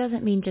baby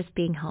doesn't mean just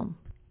being home.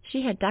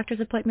 She had doctor's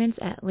appointments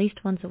at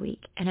least once a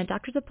week, and a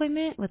doctor's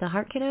appointment with a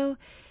heart kiddo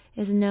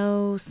is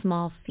no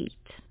small feat.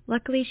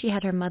 Luckily, she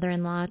had her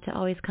mother-in-law to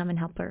always come and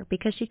help her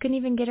because she couldn't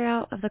even get her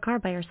out of the car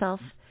by herself.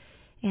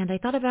 And I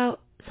thought about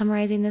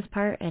summarizing this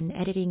part and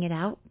editing it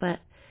out, but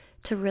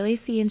to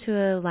really see into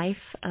a life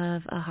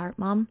of a heart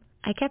mom,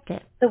 I kept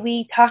it. So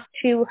we talked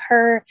to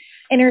her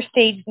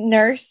interstage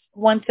nurse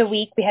once a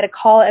week. We had a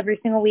call every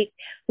single week.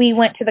 We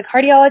went to the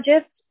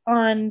cardiologist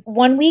on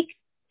 1 week,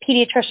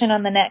 pediatrician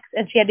on the next,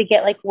 and she had to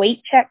get like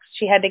weight checks.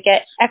 She had to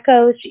get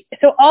echoes.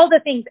 So all the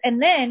things.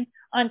 And then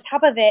on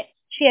top of it,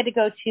 she had to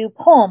go to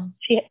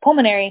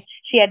pulmonary.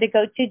 She had to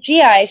go to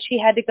GI. She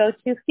had to go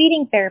to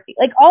feeding therapy,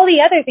 like all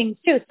the other things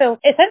too. So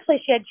essentially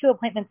she had 2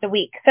 appointments a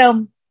week.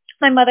 So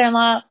my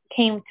mother-in-law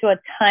came to a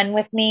ton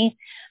with me.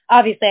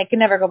 Obviously I could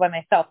never go by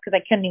myself because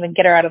I couldn't even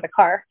get her out of the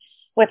car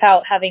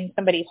without having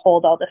somebody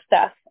hold all the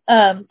stuff.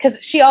 Because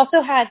she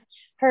also had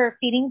her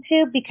feeding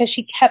tube because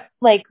she kept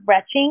like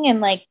retching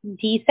and like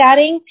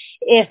desatting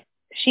if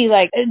she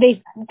like,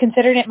 they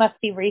considered it must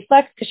be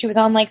reflux because she was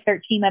on like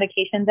 13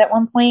 medications at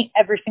one point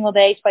every single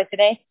day, twice a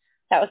day.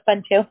 That was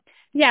fun too.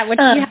 Yeah, which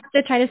you have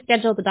to try to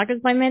schedule the doctor's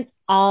appointments,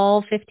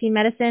 all 15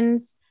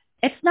 medicines.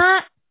 It's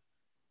not,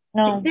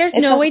 there's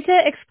no way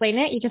to explain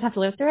it. You just have to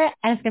live through it.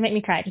 And it's going to make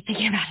me cry just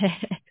thinking about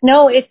it.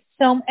 No, it's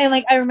so, and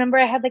like, I remember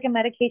I had like a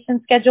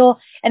medication schedule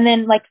and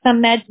then like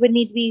some meds would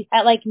need to be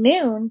at like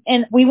noon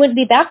and we wouldn't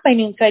be back by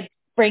noon. So I'd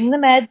bring the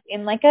meds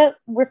in like a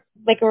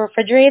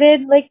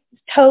refrigerated like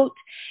tote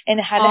and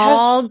had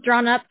all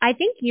drawn up. I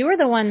think you were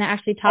the one that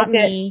actually taught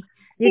me.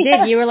 You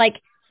did. You were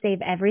like,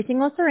 save every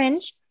single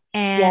syringe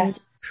and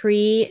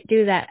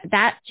pre-do that.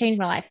 That changed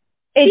my life.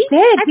 It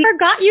did. I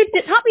forgot you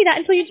taught me that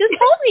until you just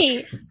told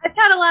me. I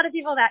taught a lot of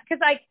people that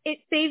because it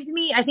saved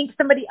me. I think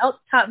somebody else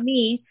taught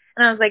me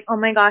and I was like, oh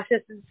my gosh,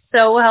 this is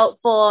so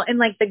helpful. And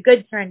like the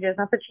good syringes,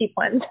 not the cheap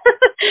ones.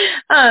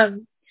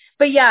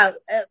 But yeah,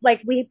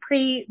 like we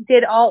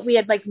we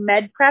had like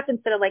med prep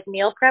instead of like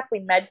meal prep, we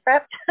med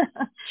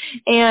prepped.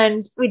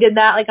 And we did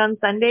that like on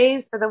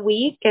Sundays for the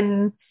week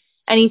and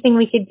anything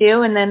we could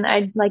do. And then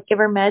I'd like give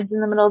her meds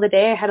in the middle of the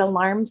day. I had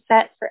alarms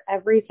set for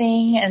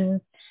everything.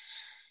 And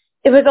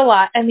it was a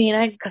lot. I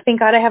mean,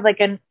 thank God I have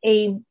like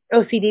a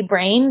OCD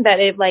brain that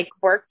it like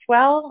worked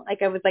well.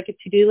 Like I was like a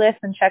to-do list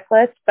and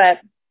checklist, but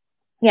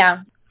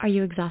yeah. Are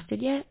you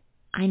exhausted yet?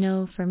 I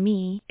know for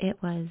me, it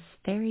was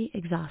very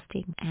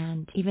exhausting.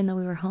 And even though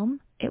we were home,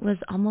 it was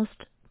almost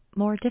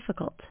more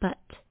difficult. But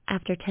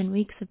after 10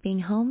 weeks of being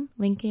home,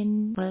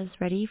 Linkyn was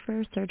ready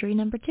for surgery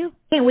number 2.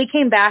 And we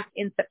came back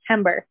in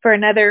September for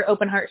another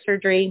open heart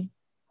surgery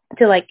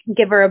to like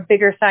give her a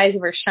bigger size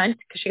of her shunt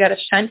because she got a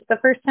shunt the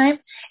first time.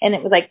 And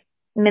it was like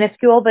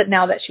minuscule, but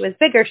now that she was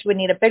bigger, she would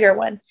need a bigger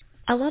one.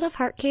 A lot of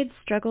heart kids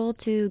struggle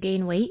to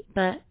gain weight,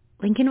 but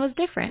Linkyn was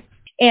different.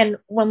 And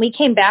when we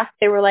came back,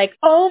 they were like,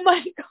 oh my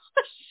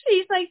gosh,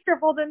 she's like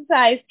tripled in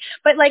size.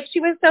 But like she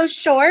was so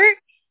short,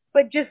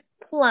 but just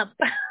plump.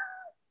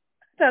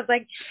 So I was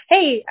like,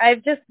 hey,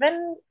 I've just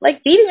been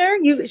like feeding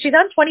her. She's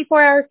on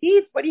 24-hour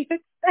feeds. What do you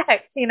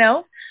expect? You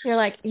know? You're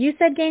like, you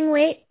said gain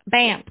weight?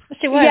 Bam.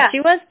 She was. Yeah. She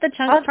was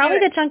probably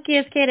the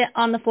chunkiest kid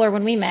on the floor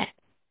when we met.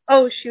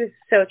 Oh, she was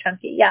so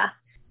chunky. Yeah.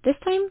 This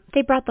time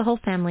they brought the whole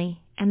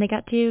family and they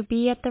got to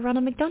be at the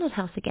Ronald McDonald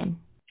House again.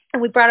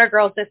 And we brought our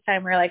girls this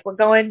time. We were like,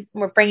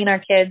 we're bringing our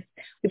kids.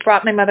 We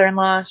brought my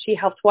mother-in-law. She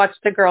helped watch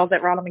the girls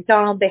at Ronald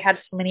McDonald. They had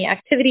so many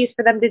activities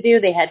for them to do.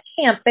 They had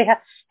camp. They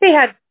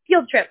had,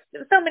 field trips.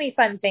 So many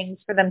fun things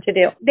for them to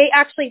do. They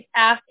actually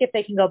ask if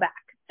they can go back.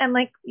 I'm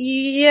like,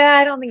 yeah,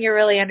 I don't think you're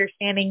really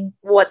understanding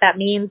what that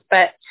means.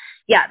 But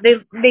yeah,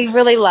 they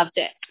really loved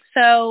it.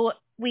 So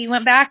we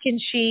went back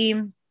and she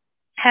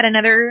had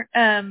another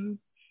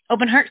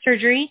open heart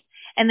surgery.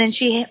 And then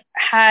she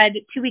had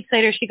 2 weeks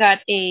later, she got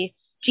a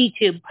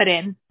G-tube put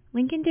in.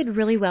 Linkyn did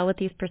really well with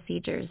these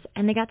procedures,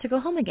 and they got to go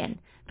home again.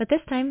 But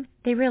this time,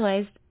 they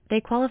realized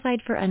they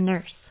qualified for a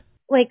nurse.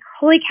 Like,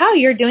 holy cow,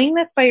 you're doing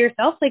this by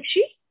yourself? Like,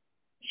 she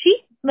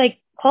like,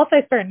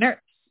 qualifies for a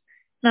nurse.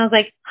 And I was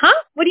like, huh?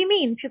 What do you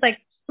mean? She's like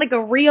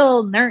a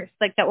real nurse,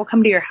 like, that will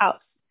come to your house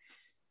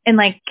and,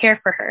 like, care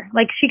for her.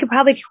 Like, she could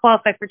probably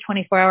qualify for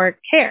 24-hour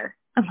care.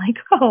 I'm like,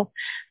 oh,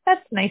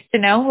 that's nice to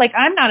know. Like,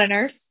 I'm not a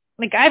nurse.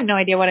 Like, I have no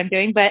idea what I'm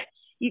doing, but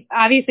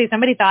obviously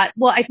somebody thought,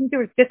 well, I think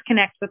there was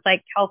disconnect with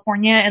like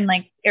California and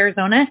like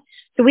Arizona.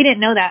 So we didn't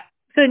know that.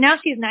 So now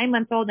she's 9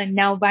 months old and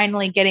now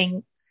finally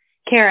getting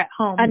care at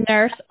home. A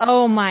nurse.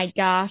 Oh my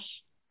gosh.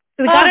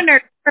 So we got a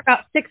nurse for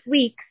about 6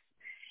 weeks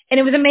and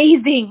it was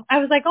amazing. I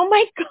was like, oh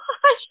my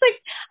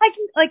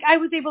gosh, I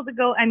was able to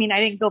go. I mean, I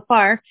didn't go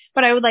far,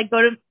 but I would like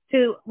go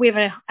to we have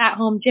an at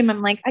home gym.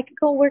 I'm like, I could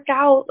go work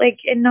out like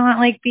and not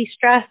like be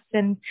stressed.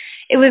 And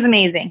it was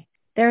amazing.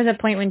 There was a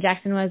point when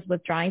Jackson was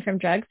withdrawing from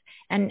drugs,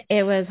 and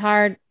it was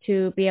hard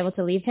to be able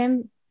to leave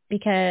him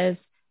because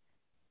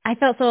I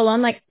felt so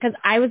alone, like, because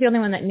I was the only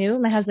one that knew.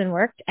 My husband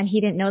worked, and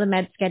he didn't know the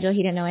med schedule.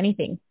 He didn't know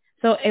anything.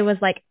 So it was,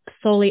 like,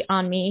 solely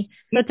on me.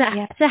 So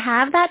to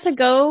have that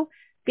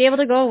be able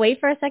to go away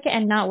for a second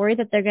and not worry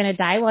that they're going to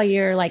die while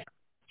you're, like,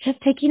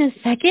 just taking a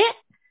second.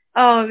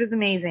 Oh, it was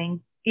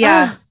amazing.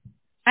 Yeah.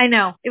 I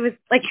know. It was,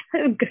 like,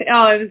 it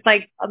was,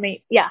 like,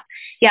 amazing. Yeah.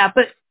 Yeah,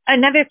 but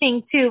another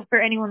thing, too, for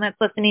anyone that's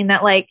listening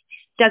that, like,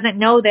 doesn't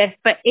know this,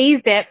 but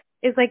AZIP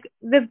is, like,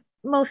 the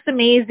most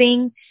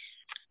amazing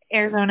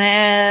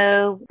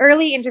Arizona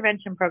early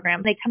intervention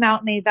program. They come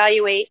out and they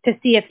evaluate to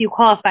see if you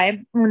qualify.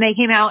 When they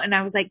came out and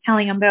I was, like,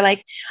 telling them, they're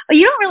like, oh,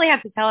 you don't really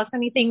have to tell us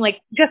anything.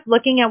 Like, just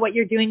looking at what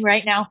you're doing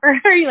right now for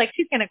her, you're like,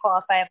 she's going to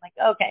qualify. I'm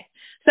like, okay.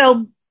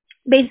 So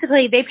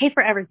basically, they pay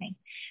for everything.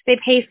 They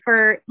pay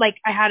for, like,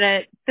 I had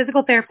a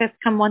physical therapist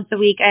come once a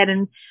week. I had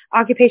an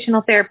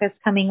occupational therapist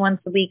coming once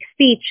a week,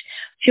 speech.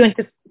 She went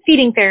to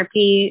feeding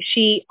therapy.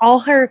 All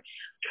her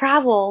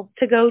travel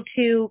to go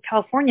to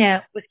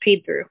California was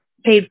paid for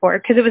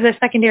because it was a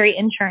secondary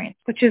insurance,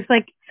 which is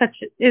like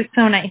is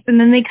so nice. And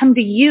then they come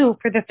to you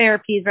for the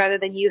therapies rather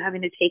than you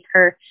having to take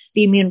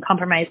the immune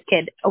compromised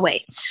kid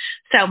away.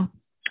 So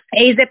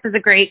AZIP is a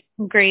great,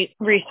 great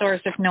resource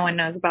if no one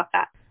knows about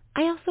that.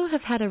 I also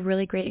have had a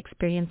really great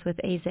experience with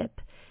AZIP,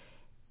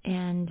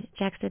 and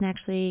Jackson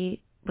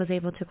actually was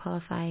able to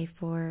qualify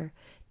for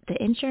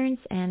the insurance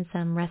and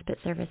some respite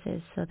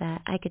services so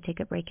that I could take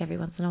a break every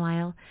once in a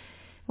while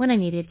when I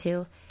needed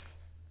to.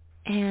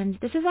 And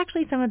this is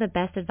actually some of the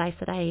best advice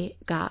that I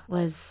got,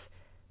 was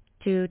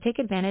to take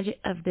advantage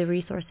of the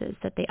resources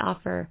that they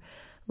offer,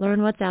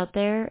 learn what's out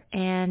there,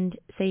 and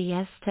say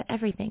yes to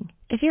everything.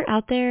 If you're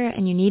out there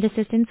and you need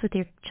assistance with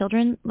your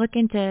children, look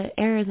into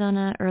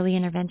Arizona Early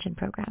Intervention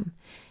Program.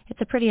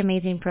 It's a pretty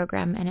amazing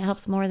program, and it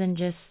helps more than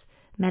just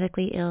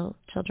medically ill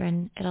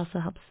children. It also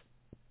helps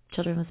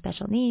children with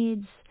special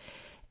needs,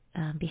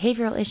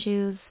 behavioral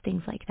issues,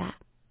 things like that.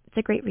 It's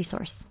a great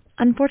resource.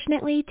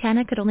 Unfortunately,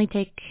 Tana could only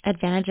take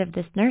advantage of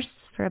this nurse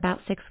for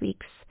about 6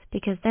 weeks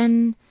because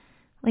then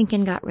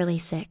Linkyn got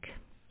really sick.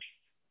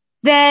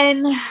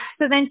 Then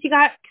she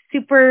got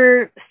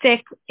super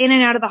sick, in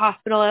and out of the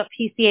hospital at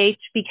PCH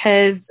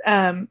because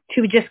she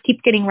would just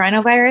keep getting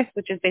rhinovirus,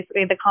 which is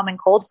basically the common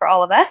cold for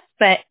all of us,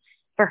 but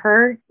for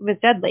her, it was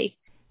deadly.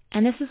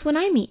 And this is when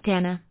I meet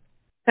Tana.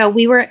 So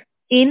we were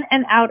in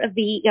and out of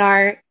the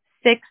ER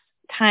 6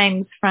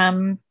 times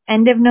from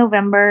end of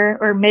November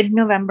or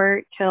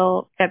mid-November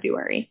till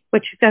February,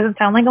 which doesn't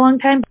sound like a long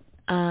time.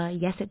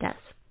 Yes, it does.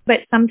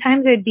 But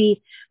sometimes it would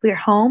be, we were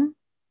home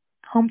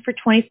for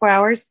 24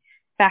 hours,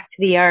 back to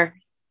the ER,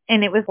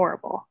 and it was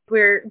horrible. We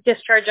were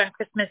discharged on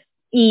Christmas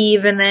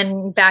Eve and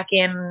then back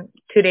in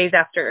 2 days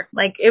after.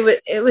 Like, it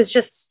was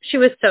just, she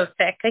was so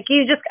sick. Like,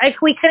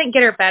 we couldn't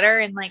get her better,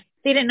 and like,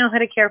 they didn't know how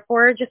to care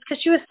for her just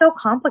because she was so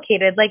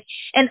complicated. Like,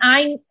 and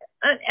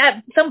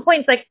at some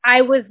points, like,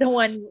 I was the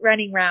one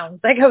running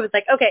rounds. Like, I was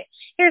like, okay,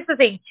 here's the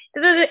thing,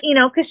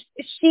 because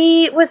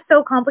she was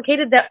so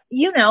complicated that,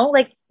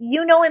 like,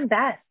 him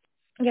best.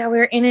 Yeah, we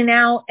were in and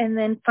out. And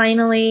then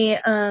finally,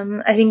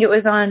 I think it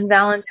was on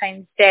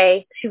Valentine's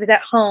Day, she was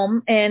at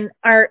home, and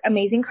our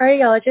amazing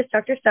cardiologist,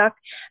 Dr. Stock,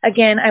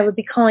 again, I would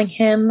be calling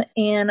him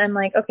and I'm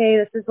like, okay,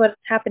 this is what's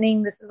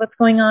happening. This is what's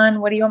going on.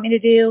 What do you want me to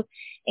do?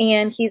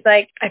 And he's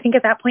like, I think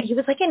at that point he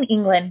was like in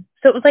England.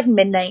 So it was like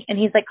midnight, and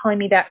he's like calling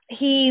me back.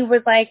 He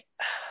was like,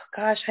 oh,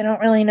 gosh, I don't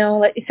really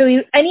know.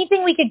 So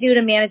anything we could do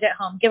to manage at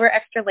home, give her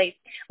extra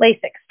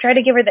Lasix, try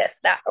to give her this,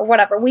 that, or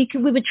whatever. We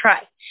would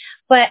try.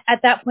 But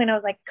at that point I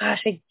was like,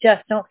 gosh, I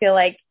just don't feel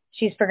like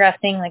she's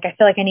progressing. Like, I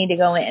feel like I need to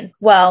go in.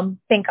 Well,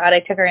 thank God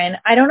I took her in.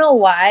 I don't know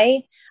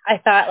why I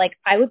thought like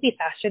I would be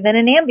faster than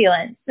an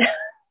ambulance.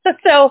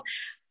 So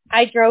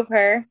I drove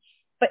her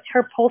but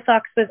her pulse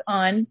ox was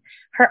on.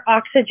 Her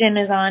oxygen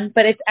is on,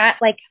 but it's at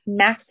like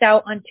maxed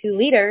out on 2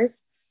 liters.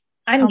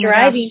 I'm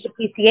driving to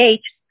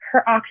PCH.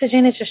 Her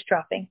oxygen is just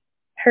dropping.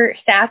 Her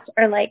stats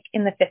are like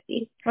in the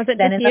 50s. Was it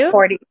then just in you? the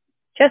 40s.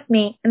 Just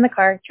me in the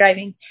car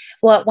driving.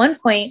 Well, at one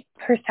point,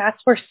 her stats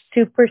were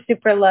super,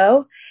 super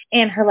low,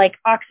 and her like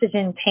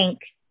oxygen tank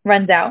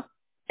runs out.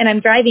 And I'm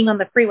driving on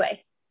the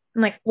freeway.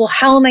 I'm like, well,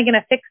 how am I going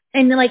to fix?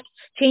 And like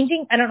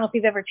changing, I don't know if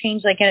you've ever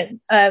changed like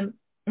a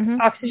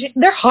oxygen.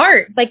 They're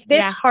hard. Like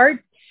this hard.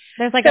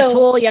 There's like a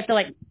tool you have to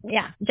like,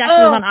 Jackson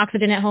was on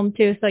oxygen at home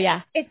too. So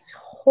yeah. It's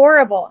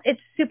horrible.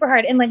 It's super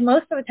hard. And like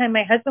most of the time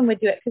my husband would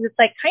do it because it's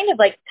like kind of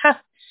like tough.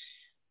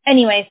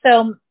 Anyway,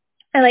 so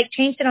I like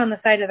changed it on the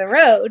side of the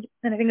road.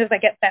 And I think it was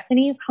like at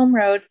Bethany's home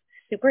road,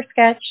 super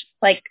sketch,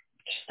 like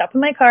stuff in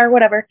my car,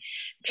 whatever.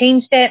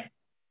 Changed it.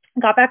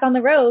 Got back on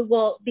the road.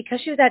 Well,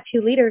 because she was at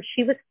 2 liters,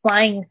 she was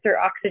flying through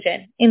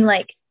oxygen in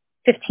like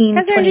 15,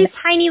 because they're 20 these minutes.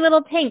 tiny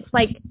little tanks.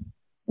 Like,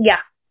 yeah,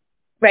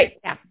 right.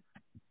 Yeah.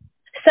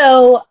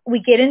 So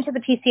we get into the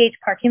PCH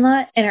parking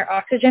lot and her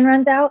oxygen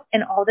runs out.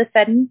 And all of a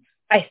sudden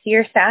I see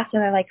her stats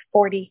and they're like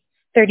 40,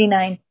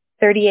 39,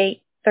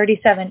 38,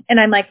 37. And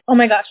I'm like, oh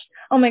my gosh,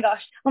 oh my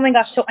gosh, oh my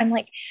gosh. So I'm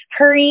like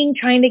hurrying,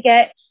 trying to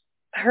get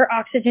her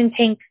oxygen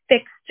tank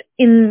fixed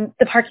in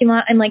the parking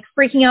lot. I'm like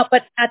freaking out.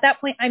 But at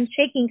that point I'm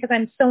shaking because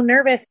I'm so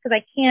nervous because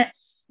I can't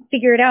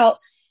figure it out.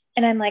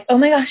 And I'm like, oh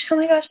my gosh,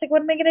 like,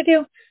 what am I going to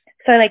do?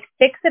 So I like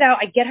fix it out.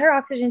 I get her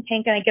oxygen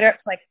tank and I get her up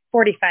to like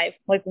 45,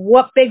 like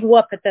big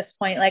whoop at this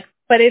point. Like,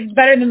 but it's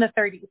better than the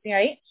 30s,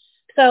 right?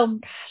 So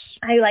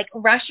I like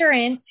rush her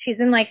in. She's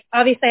in like,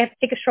 obviously I have to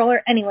take a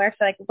stroller anywhere.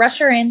 So I like rush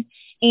her in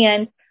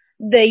and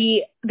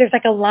there's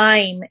like a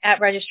line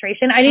at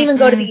registration. I didn't even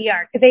go to the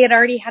ER because they had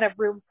already had a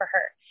room for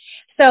her.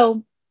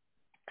 So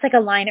it's like a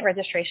line at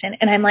registration.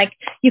 And I'm like,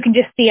 you can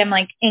just see I'm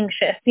like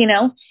anxious, you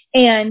know?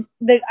 And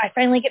I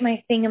finally get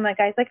my thing and my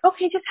guy's like,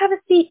 okay, just have a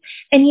seat.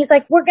 And he's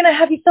like, we're going to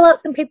have you fill out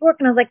some paperwork.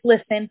 And I was like,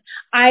 listen,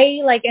 I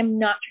like am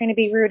not trying to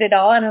be rude at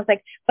all. And I was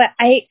like, but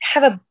I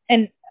have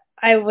and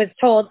I was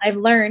told, I've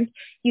learned,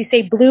 you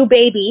say blue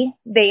baby,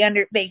 they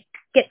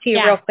get to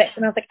you real quick.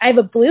 And I was like, I have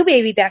a blue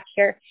baby back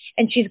here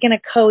and she's going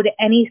to code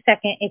any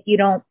second if you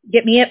don't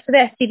get me up to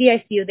the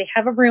CDICU. They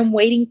have a room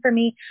waiting for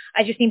me.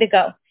 I just need to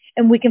go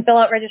and we can fill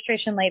out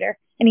registration later.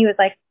 And he was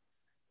like,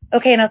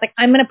 okay. And I was like,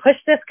 I'm going to push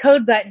this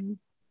code button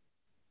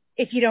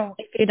if you don't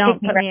take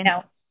me right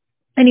now.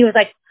 And he was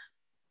like,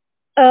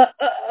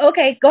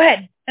 okay, go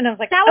ahead. And I was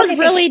like, that was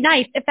really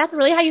nice. If that's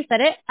really how you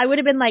said it, I would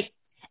have been like,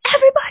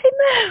 everybody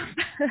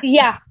move.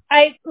 Yeah.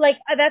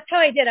 That's how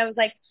I did. I was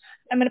like,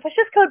 I'm going to push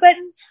this code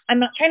button. I'm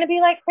not trying to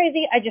be like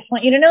crazy. I just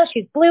want you to know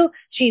she's blue.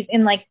 She's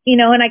in like, you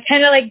know, and I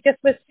kind of like just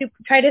was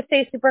try to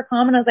stay super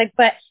calm. And I was like,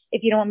 but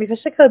if you don't want me to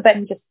push the code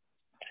button, just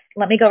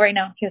let me go right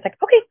now. He was like,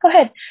 okay, go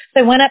ahead. So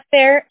I went up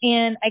there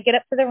and I get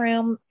up to the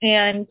room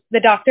and the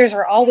doctors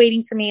are all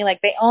waiting for me. Like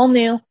they all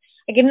knew.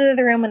 I get into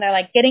the room and they're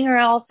like getting her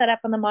all set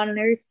up on the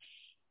monitors.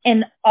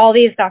 And all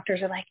these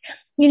doctors are like,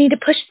 you need to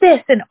push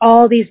this and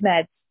all these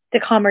meds to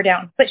calm her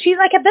down. But she's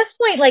like, at this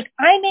point, like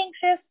I'm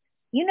anxious.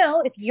 You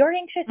know, if you're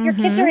anxious, your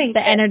kids are anxious.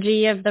 The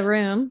energy of the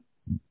room.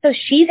 So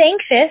she's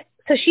anxious.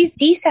 So she's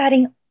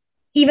desatting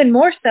even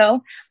more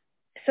so.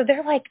 So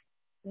they're like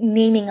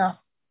naming off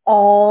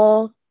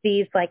all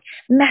these like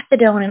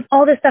methadone and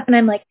all this stuff. And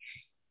I'm like,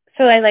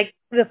 so I like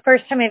the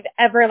first time I've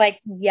ever like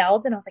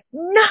yelled and I was like,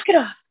 knock it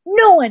off.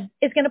 No one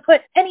is going to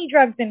put any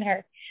drugs in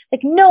her.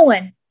 Like no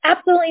one.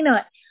 Absolutely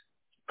not.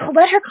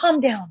 Let her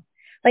calm down.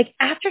 Like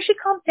after she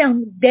calms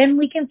down, then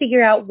we can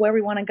figure out where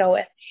we want to go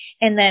with.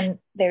 And then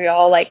they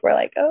all like, were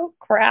like, oh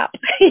crap,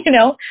 you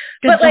know,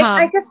 but like,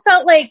 I just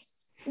felt like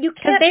you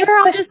can't. They were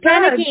all just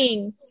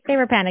panicking. They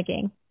were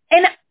panicking.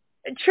 And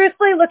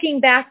truthfully looking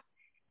back,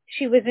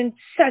 she was in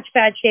such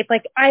bad shape.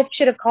 Like I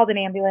should have called an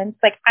ambulance.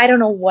 Like, I don't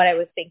know what I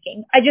was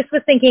thinking. I just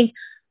was thinking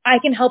I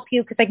can help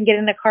you because I can get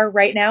in the car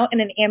right now and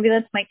an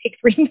ambulance might take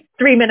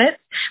three minutes.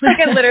 Like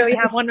I literally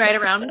have one right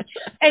around.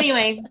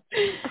 Anyway,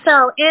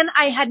 so, and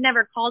I had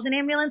never called an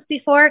ambulance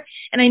before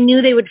and I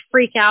knew they would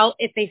freak out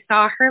if they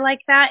saw her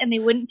like that and they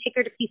wouldn't take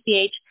her to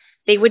PCH.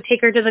 They would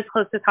take her to the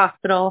closest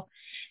hospital.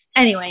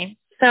 Anyway,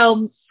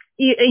 so,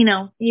 you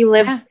know, you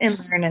live and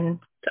learn and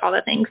all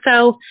the things.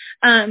 So,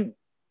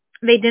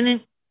 they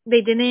didn't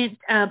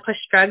push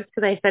drugs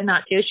because I said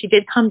not to. She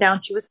did calm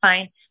down. She was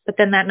fine. But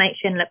then that night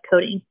she ended up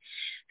coding.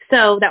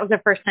 So that was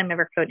the first time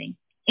ever coding.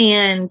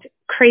 And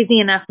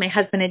crazy enough, my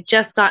husband had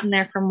just gotten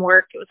there from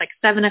work. It was like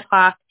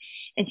 7:00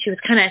 and she was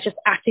kind of just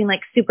acting like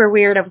super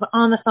weird. I was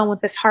on the phone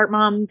with this heart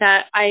mom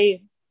that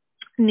I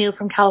knew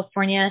from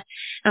California. And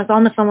I was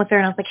on the phone with her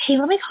and I was like, hey,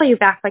 let me call you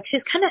back. Like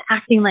she's kind of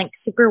acting like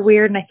super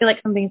weird and I feel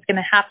like something's going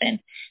to happen.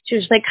 She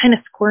was like kind of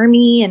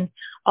squirmy and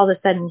all of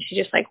a sudden she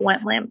just like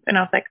went limp and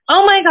I was like,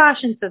 oh my gosh.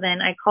 And so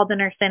then I called the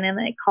nurse in and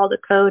I called a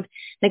code.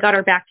 They got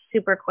her back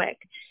super quick.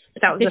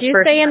 But that was Did you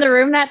stay in the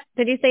room?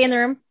 Did you stay in the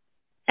room?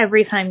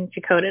 Every time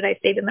she coded, I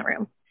stayed in the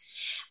room.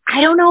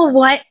 I don't know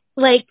what,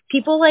 like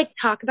people like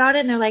talk about it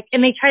and they're like,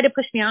 and they try to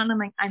push me out and I'm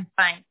like, I'm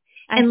fine.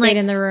 I stayed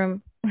in the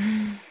room.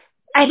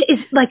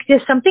 It's like,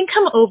 does something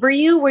come over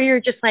you where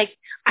you're just like,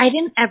 I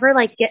didn't ever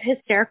like get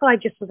hysterical. I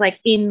just was like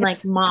in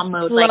like mom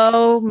mode.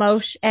 Slow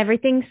motion.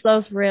 Everything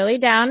slows really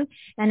down,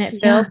 and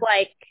it feels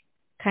like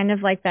kind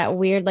of like that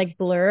weird like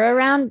blur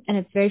around, and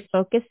it's very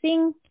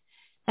focusing,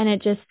 and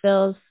it just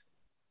feels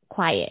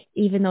quiet,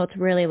 even though it's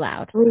really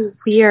loud. Ooh,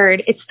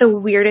 weird. It's the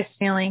weirdest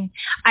feeling.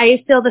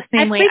 I feel the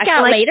same way. I freak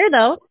out later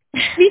though.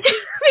 Me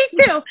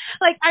too.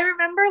 Like, I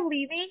remember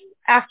leaving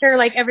after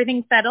like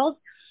everything settled,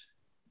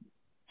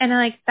 and I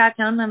like sat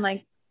down and I'm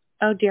like,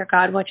 oh dear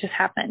God, what just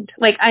happened?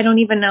 Like, I don't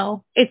even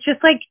know. It's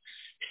just like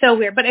so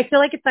weird. But I feel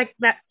like it's like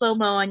that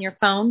slow-mo on your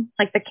phone,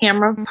 like the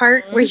camera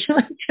part where you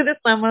like do the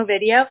slow-mo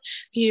video.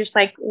 You're just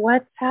like,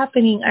 what's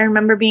happening? I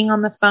remember being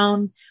on the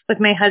phone with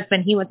my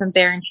husband. He wasn't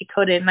there, and she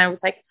coded, and I was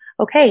like,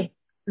 okay,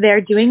 they're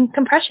doing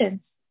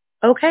compressions.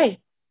 Okay.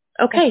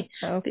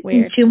 So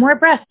weird. 2 more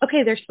breaths.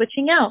 Okay, they're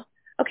switching out.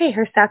 Okay,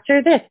 her stats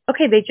are this.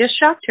 Okay, they just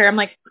shocked her. I'm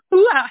like,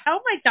 ooh, how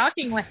am I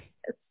talking like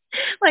this?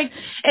 Like,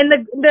 and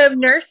the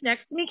nurse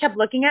next to me kept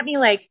looking at me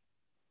like,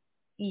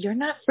 you're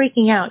not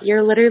freaking out.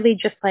 You're literally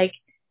just like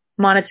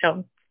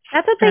monotone.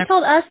 That's what they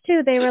told us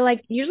too. They were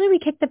like, usually we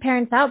kick the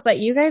parents out, but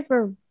you guys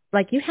were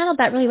like, you handled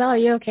that really well. Are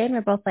you okay? And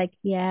we're both like,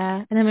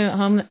 yeah. And then we went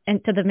home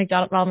and to the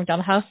Ronald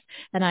McDonald house,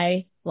 and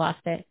I lost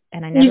it,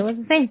 and I never was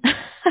the same.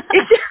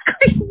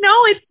 Exactly.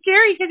 No, it's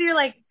scary because you're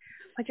like,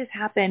 what just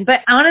happened? But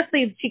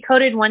honestly, she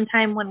coded one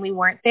time when we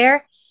weren't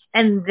there,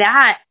 and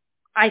that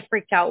I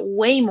freaked out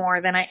way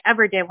more than I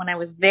ever did when I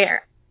was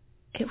there.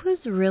 It was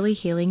really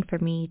healing for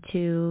me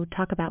to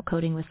talk about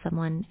coding with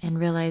someone and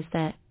realize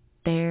that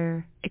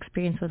their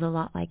experience was a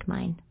lot like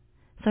mine.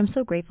 So I'm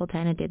so grateful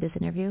Tana did this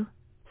interview.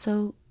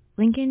 So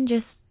Linkyn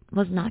just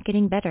was not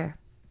getting better.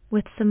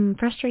 With some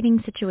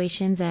frustrating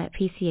situations at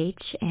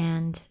PCH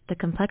and the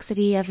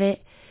complexity of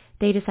it,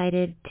 they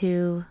decided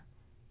to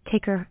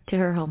take her to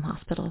her home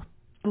hospital.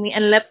 And we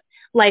ended up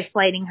life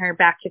flighting her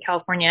back to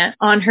California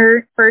on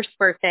her first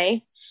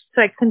birthday.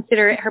 So I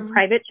consider it her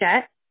private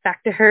jet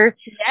back to her.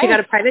 Yes. She got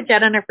a private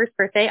jet on her first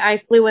birthday.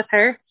 I flew with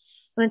her.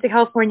 Went to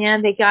California.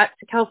 They got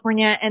to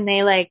California and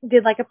they like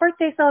did like a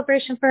birthday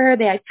celebration for her.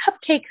 They had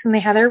cupcakes and they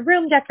had her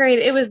room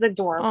decorated. It was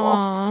adorable.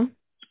 Aww.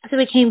 So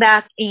we came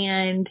back,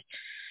 and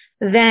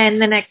then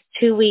the next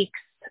 2 weeks,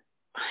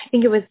 I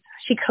think it was,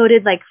 she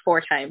coded like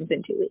 4 times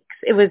in 2 weeks.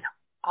 It was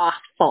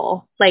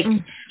awful. Like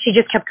she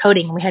just kept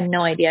coding and we had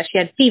no idea. She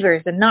had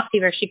fevers and not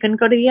fevers. She couldn't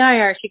go to the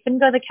IR. She couldn't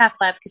go to the cath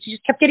lab because she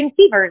just kept getting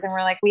fevers. And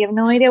we're like, we have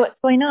no idea what's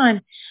going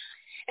on.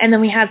 And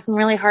then we had some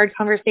really hard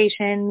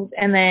conversations.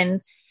 And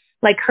then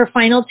like her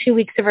final 2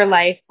 weeks of her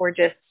life were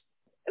just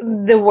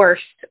the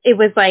worst. It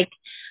was like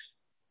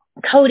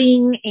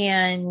coding,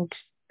 and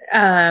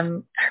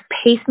her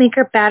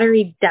pacemaker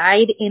battery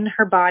died in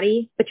her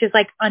body, which is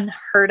like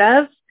unheard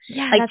of.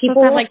 Yeah, like that's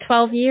people have like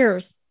 12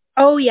 years.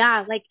 Oh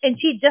yeah, like, and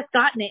she'd just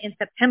gotten it in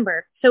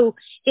September, so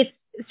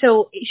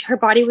her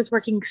body was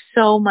working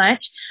so much.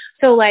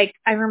 So like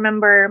I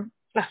remember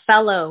a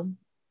fellow,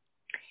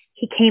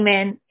 he came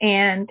in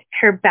and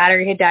her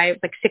battery had died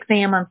like 6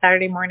 a.m. on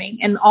Saturday morning,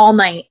 and all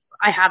night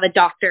I have a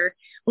doctor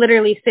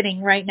literally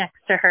sitting right next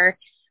to her,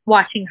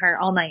 watching her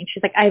all night.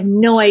 She's like, I have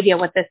no idea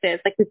what this is.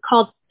 Like, we've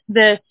called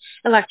the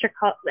electric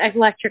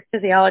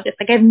physiologist.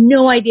 Like, I have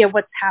no idea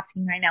what's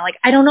happening right now. Like,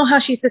 I don't know how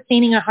she's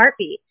sustaining a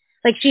heartbeat.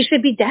 Like, she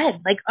should be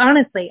dead. Like,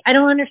 honestly, I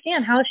don't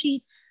understand how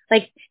she,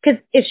 like,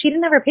 because if she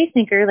didn't have her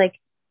pacemaker, like,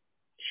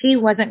 she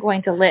wasn't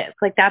going to live.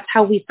 Like, that's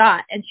how we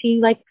thought. And she,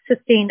 like,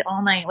 sustained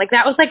all night. Like,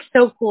 that was, like,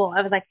 so cool.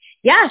 I was like,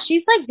 yeah,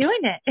 she's, like, doing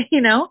it,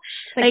 you know?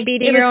 Like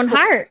beating your own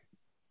heart.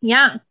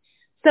 Yeah.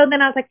 So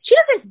then I was like, she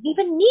doesn't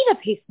even need a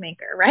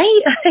pacemaker,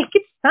 right? Like,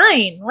 it's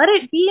fine. Let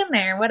it be in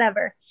there,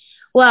 whatever.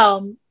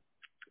 Well,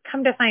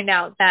 come to find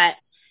out that,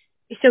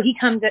 so he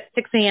comes at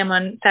 6 a.m.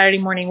 on Saturday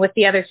morning with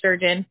the other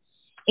surgeon,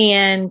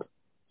 and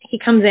he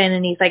comes in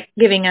and he's like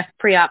giving us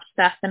pre-op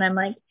stuff. And I'm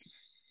like,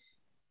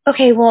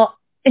 okay, well,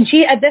 and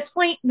she, at this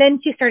point,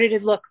 then she started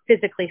to look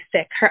physically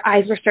sick. Her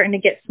eyes were starting to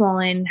get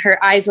swollen.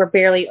 Her eyes were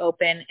barely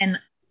open. And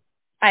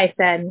I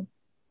said,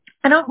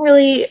 I don't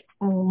really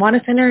want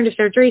to send her into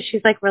surgery.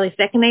 She's like really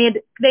sick.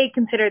 And they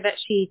considered that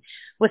she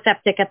was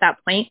septic at that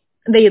point.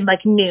 They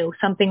like knew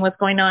something was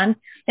going on,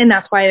 and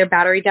that's why her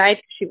battery died,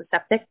 because she was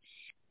septic.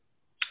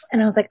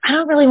 And I was like, I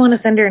don't really want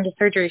to send her into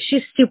surgery.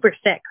 She's super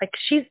sick. Like,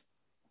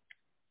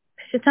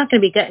 it's not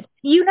going to be good.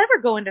 You never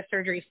go into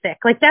surgery sick.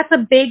 Like, that's a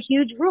big,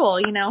 huge rule,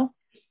 you know?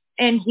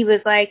 And he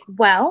was like,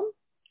 well,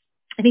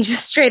 and he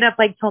just straight up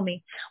like told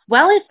me,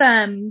 well, if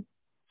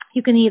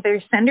you can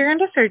either send her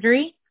into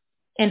surgery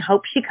and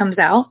hope she comes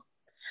out,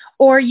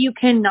 or you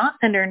can not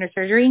send her into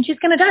surgery and she's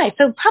going to die.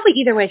 So probably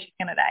either way, she's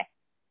going to die.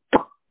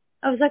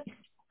 I was like,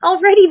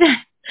 alrighty then.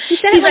 You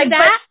said it like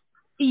that?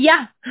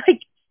 Yeah, like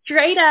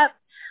straight up,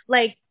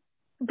 like,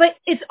 but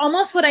it's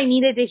almost what I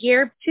needed to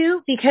hear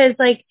too, because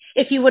like,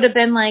 if you would have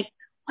been like,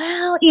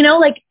 well, you know,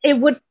 like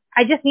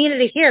I just needed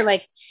to hear,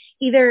 like,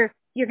 either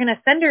you're going to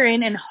send her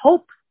in and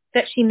hope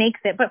that she makes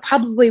it, but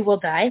probably will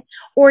die,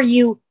 or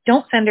you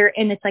don't send her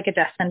and it's like a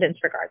death sentence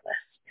regardless.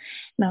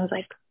 And I was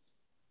like,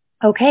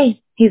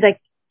 okay. He's like,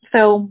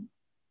 so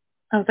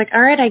I was like,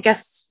 all right, I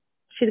guess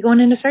she's going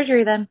into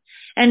surgery then.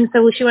 And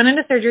so she went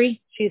into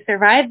surgery. She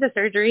survived the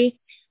surgery,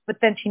 but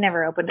then she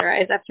never opened her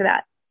eyes after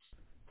that.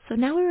 So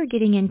now we were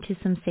getting into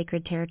some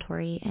sacred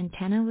territory, and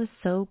Tana was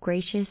so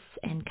gracious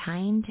and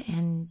kind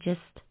and just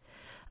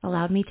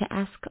allowed me to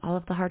ask all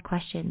of the hard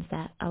questions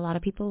that a lot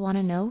of people want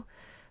to know,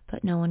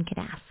 but no one can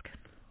ask.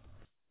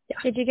 Yeah.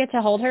 Did you get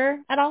to hold her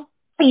at all?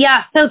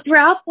 Yeah. So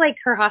throughout like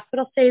her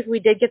hospital stays, we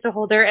did get to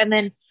hold her. And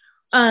then,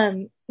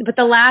 but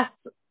the last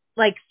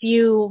like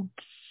the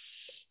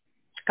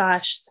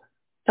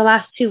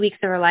last 2 weeks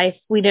of her life,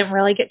 we didn't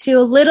really get to.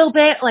 A little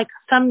bit, like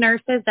some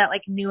nurses that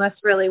like knew us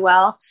really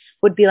well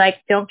would be like,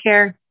 don't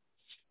care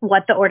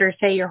what the orders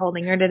say, you're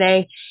holding her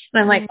today.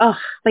 And I'm like, oh,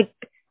 like,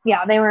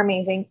 yeah, they were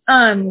amazing.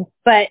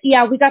 But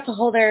yeah, we got to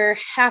hold her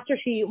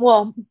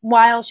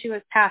while she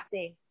was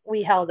passing,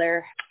 we held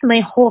her. My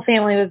whole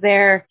family was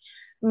there.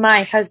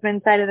 My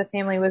husband's side of the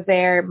family was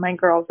there. My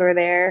girls were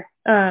there.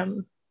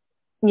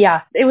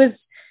 Yeah, it was,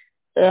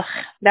 that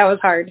was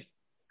hard.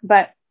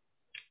 But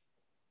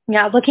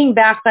yeah, looking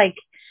back, like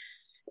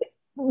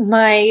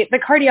the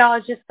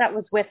cardiologist that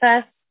was with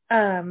us,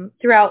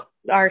 throughout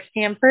our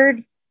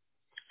Stanford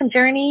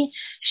journey,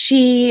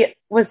 she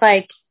was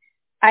like,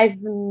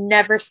 I've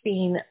never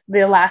seen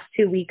the last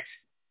 2 weeks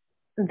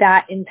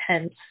that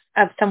intense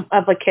of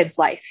a kid's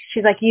life.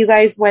 She's like, you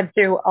guys went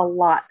through a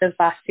lot those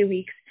last 2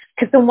 weeks.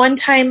 Because the one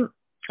time,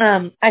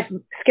 I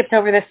skipped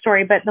over this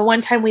story, but the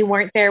one time we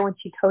weren't there when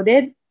she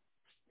coded,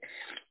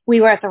 we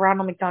were at the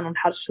Ronald McDonald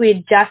House. We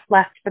had just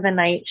left for the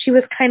night. She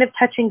was kind of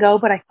touch and go,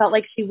 but I felt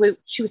like she was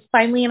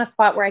finally in a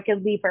spot where I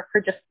could leave her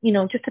for just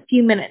a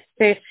few minutes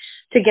to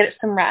get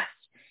some rest,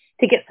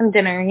 to get some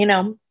dinner,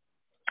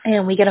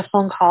 and we get a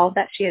phone call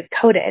that she had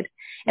coded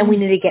and we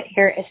need to get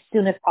here as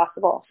soon as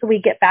possible. So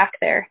we get back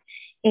there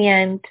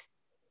and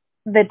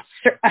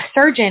a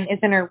surgeon is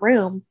in her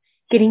room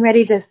getting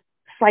ready to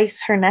slice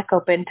her neck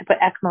open to put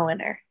ECMO in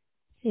her.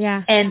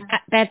 Yeah. And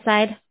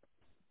bedside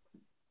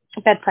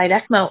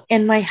ECMO.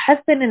 And my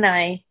husband and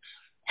I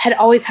had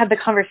always had the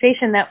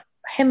conversation that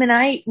him and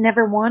I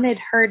never wanted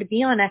her to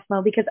be on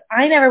ECMO because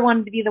I never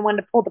wanted to be the one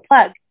to pull the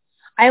plug.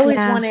 I always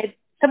wanted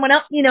someone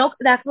else,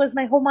 that was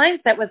my whole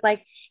mindset was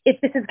like,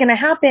 if this is going to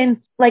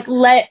happen, like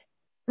let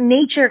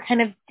nature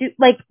kind of do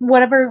like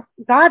whatever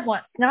God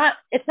wants.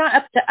 It's not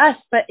up to us,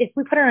 but if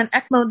we put her on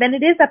ECMO, then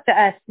it is up to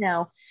us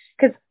now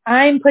because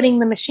I'm putting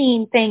the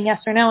machine saying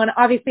yes or no. And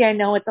obviously I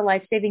know it's a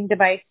life-saving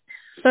device.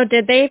 So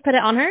did they put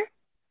it on her?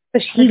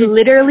 But she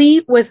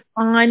literally was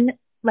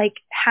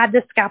had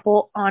the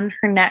scalpel on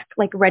her neck,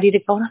 like ready to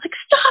go. And I was like,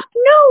 stop,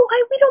 no,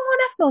 we don't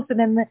want ECMO. So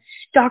then the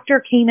doctor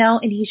came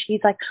out and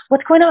she's like,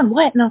 what's going on?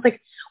 What? And I was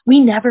like, we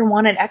never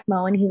wanted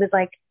ECMO. And he was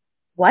like,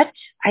 what?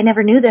 I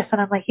never knew this.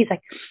 And I'm like, he's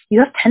like, you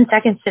have 10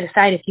 seconds to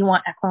decide if you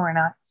want ECMO or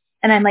not.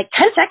 And I'm like,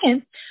 10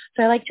 seconds.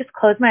 So I just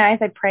closed my eyes.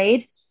 I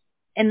prayed.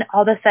 And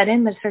all of a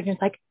sudden the surgeon's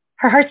like,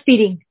 her heart's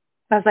beating.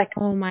 I was like,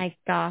 oh my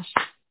gosh,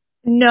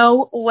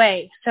 no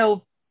way.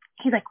 So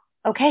he's like,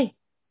 okay,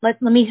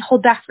 let me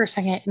hold back for a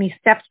second. And he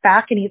steps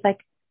back and he's like,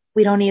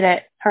 we don't need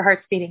it. Her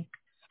heart's beating.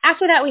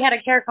 After that, we had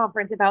a care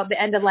conference about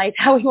the end of life,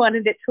 how we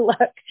wanted it to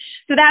look.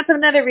 So that's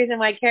another reason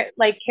why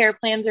care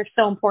plans are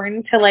so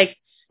important to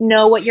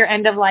know what your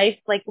end of life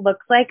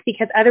looks like,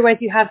 because otherwise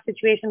you have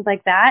situations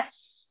like that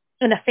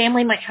and a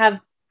family might have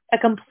a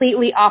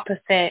completely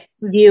opposite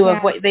view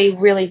of what they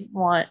really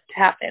want to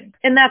happen.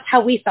 And that's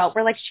how we felt.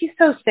 We're like, she's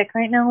so sick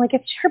right now.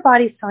 If her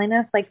body's telling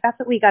us, that's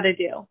what we got to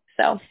do.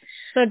 So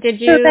did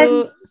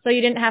you, so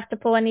you didn't have to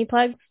pull any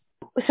plugs?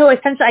 So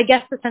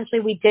essentially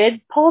we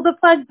did pull the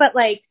plug, but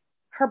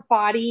her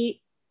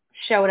body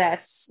showed us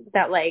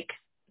that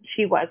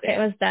she wasn't. It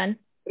was done.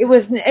 It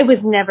was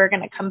never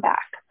going to come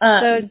back.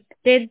 So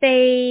did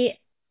they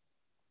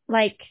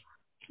what,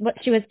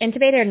 she was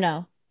intubated or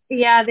no?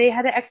 Yeah, they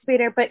had to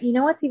extubate her. But you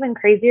know what's even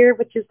crazier,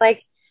 which is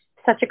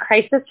such a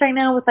crisis right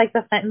now with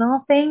the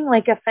fentanyl thing,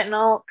 a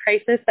fentanyl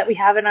crisis that we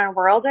have in our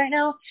world right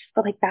now.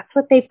 But that's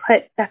what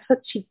that's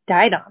what she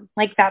died on.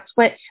 That's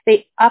what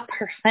they up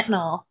her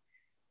fentanyl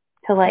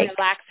to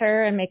relax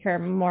her and make her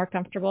more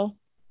comfortable.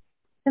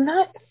 Isn't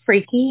that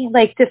freaky?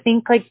 To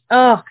think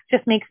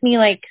just makes me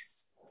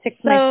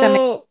sick to my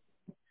stomach.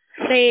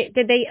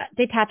 Did they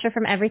detach her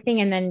from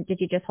everything and then did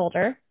you just hold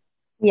her?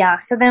 Yeah.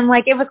 So then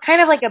it was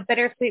kind of a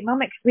bittersweet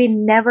moment because we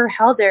never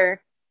held her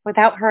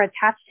without her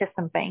attached to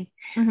something.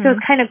 Mm-hmm. So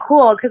it's kind of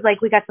cool because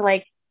we got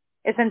to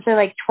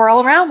essentially twirl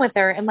around with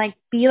her and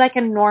be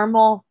a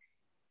normal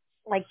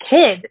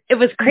kid. It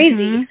was crazy.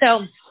 Mm-hmm.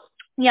 So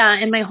yeah,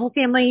 and my whole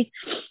family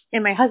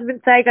and my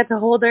husband's side got to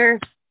hold her.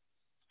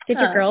 Did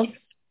your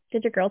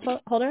girls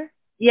hold her?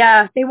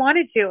 Yeah, they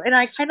wanted to, and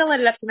I kind of let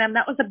it up to them.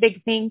 That was a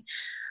big thing.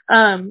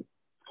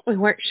 We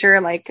weren't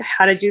sure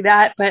how to do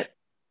that, but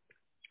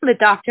the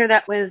doctor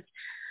that was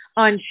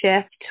on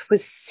shift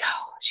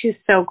she was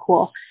so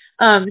cool.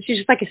 She's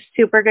just a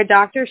super good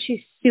doctor.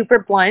 She's super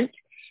blunt.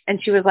 And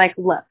she was like,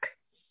 look,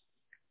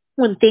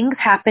 when things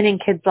happen in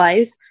kids'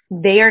 lives,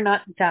 they are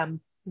not dumb.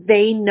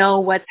 They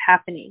know what's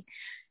happening.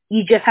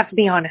 You just have to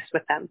be honest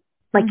with them.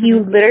 Like you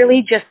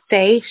literally just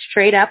say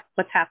straight up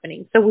what's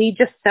happening. So we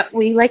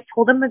like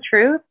told them the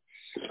truth.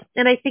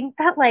 And I think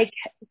that like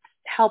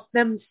helped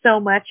them so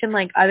much in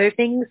like other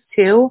things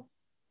too,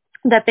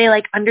 that they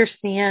like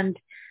understand.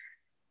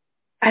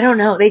 I don't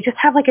know. They just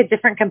have like a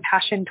different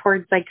compassion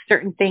towards like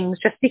certain things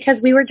just because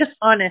we were just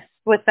honest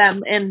with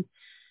them. And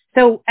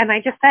so, and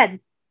I just said,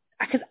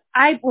 because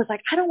I was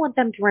like, I don't want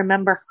them to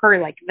remember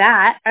her like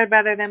that. I'd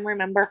rather them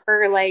remember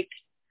her like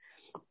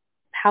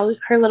how's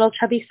her little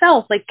chubby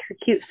self, like her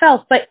cute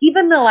self. But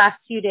even the last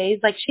few days,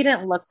 like she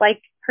didn't look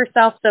like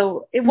herself.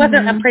 So it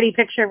wasn't a pretty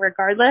picture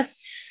regardless.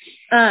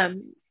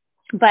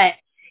 But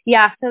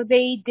yeah, so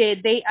they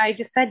did. I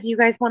just said, do you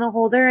guys want to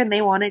hold her? And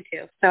they wanted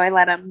to. So I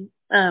let them,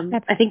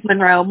 I think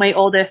Monroe, my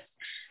oldest,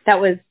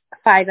 that was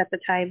 5 at the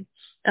time,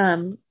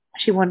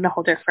 she wanted to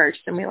hold her first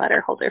and we let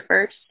her hold her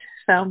first.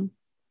 So,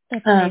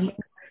 that's amazing.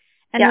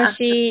 And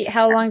was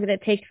how long did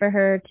it take for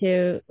her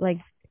to like,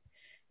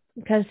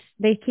 because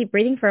they keep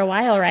breathing for a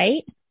while,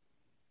 right?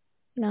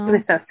 No. It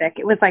was so sick.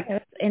 It was like it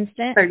was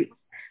instant. 30,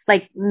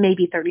 like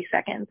maybe 30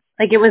 seconds.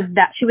 Like it was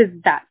that, she was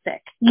that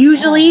sick.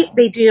 Usually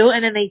they do,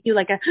 and then they do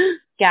like a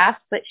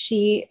gasp, but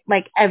she,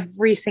 like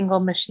every single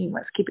machine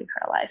was keeping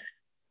her alive.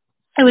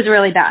 It was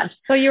really bad.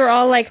 So you were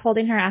all like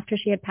holding her after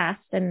she had passed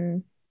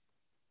and.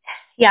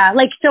 Yeah,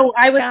 like, so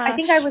I was, Gosh.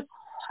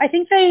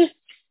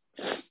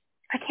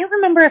 I can't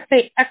remember if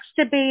they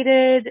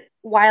extubated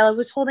while I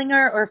was holding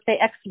her or if they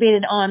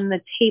extubated on the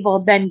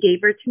table, then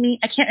gave her to me.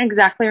 I can't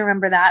exactly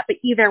remember that, but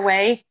either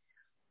way,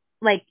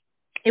 like,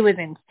 it was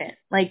instant.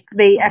 Like,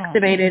 they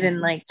extubated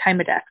and, like, time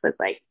of death was,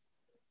 like,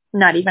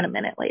 not even a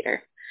minute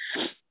later.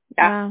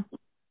 Yeah. Wow.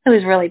 It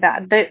was really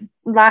bad. The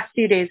last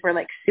few days were,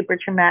 like, super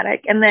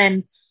traumatic. And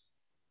then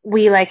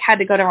we, like, had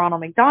to go to Ronald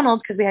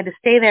McDonald because we had to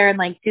stay there and,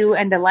 like, do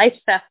end-of-life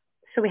stuff.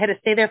 So we had to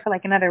stay there for,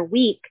 like, another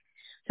week.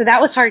 So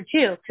that was hard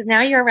too, because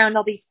now you're around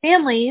all these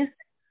families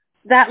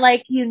that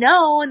like, you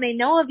know, and they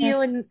know of you.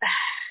 And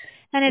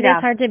it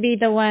is hard to be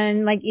the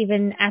one, like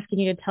even asking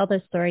you to tell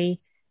this story.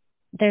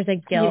 There's a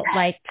guilt,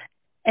 like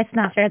it's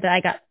not fair that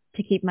I got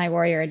to keep my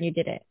warrior and you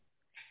didn't.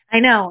 I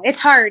know it's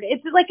hard.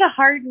 It's like a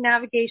hard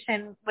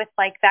navigation with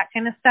like that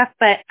kind of stuff.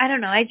 But I don't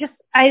know. I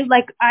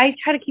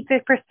try to keep the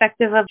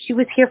perspective of she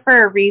was here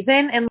for a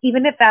reason. And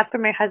even if that's for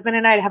my husband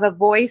and I to have a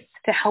voice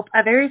to help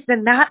others,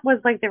 then that was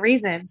like the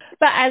reason.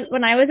 But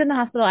when I was in the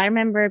hospital, I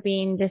remember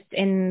being just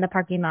in the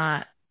parking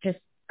lot, just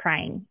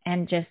crying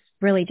and just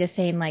really just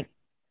saying like,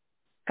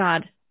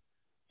 God,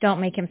 don't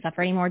make him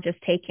suffer anymore.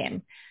 Just take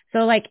him.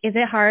 So like, is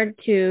it hard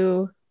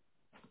to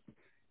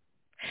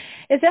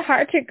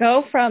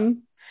go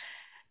from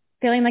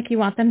feeling like you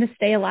want them to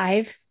stay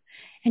alive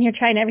and you're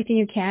trying everything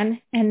you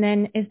can, and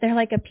then is there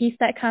like a peace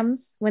that comes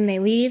when they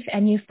leave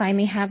and you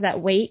finally have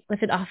that weight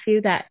lifted off you?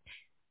 That,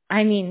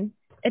 I mean,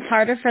 it's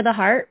harder for the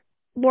heart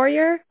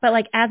warrior, but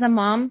like as a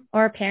mom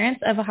or a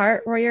parent of a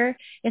heart warrior,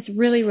 it's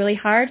really, really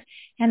hard.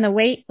 And the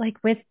weight, like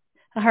with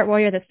a heart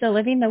warrior that's still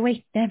living, the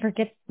weight never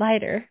gets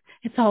lighter.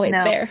 It's always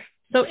there.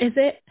 So is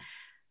it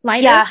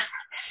lighter? Yeah.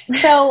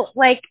 So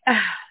like,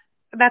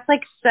 that's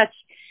like such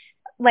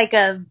like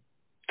a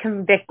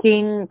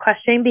convicting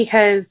question,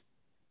 because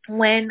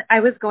when I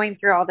was going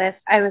through all this,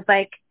 I was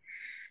like,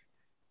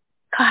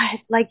 God,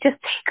 like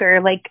just take her.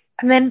 Like,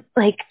 and then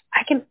like,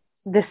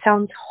 this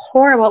sounds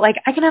horrible. Like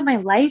I can have my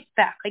life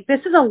back. Like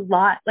this is a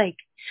lot. Like,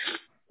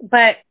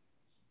 but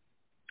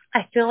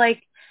I feel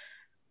like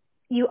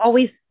you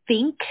always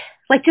think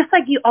like, just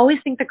like you always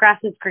think the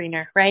grass is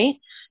greener. Right.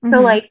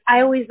 So like,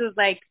 I always was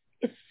like,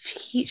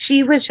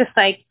 she was just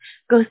like,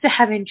 goes to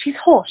heaven. She's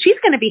whole. She's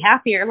going to be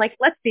happier. Like,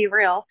 let's be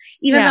real.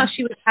 Even though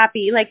she was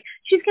happy, like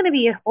she's going to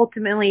be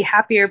ultimately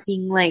happier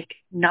being like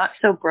not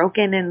so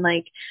broken and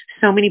like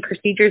so many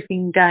procedures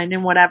being done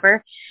and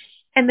whatever.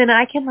 And then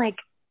I can like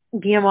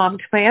be a mom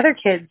to my other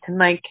kids and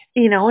like,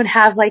 you know, and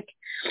have like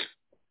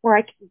where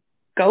I can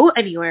go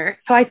anywhere.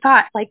 So I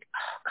thought like,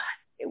 oh God,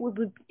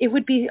 it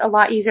would be a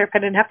lot easier if I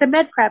didn't have to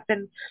med prep,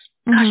 and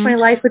gosh, my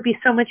life would be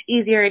so much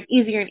easier and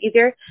easier and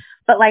easier.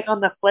 But like on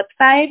the flip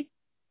side,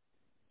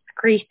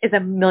 grief is a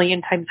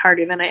million times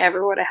harder than I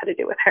ever would have had to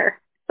do with her.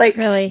 Like,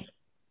 really?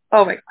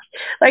 Oh my gosh.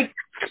 Like,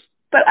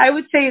 but I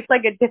would say it's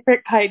like a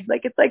different kind.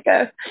 Like, it's like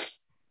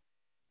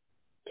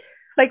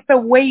like the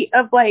weight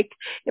of like,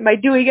 am I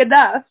doing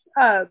enough?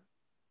 Am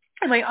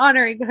I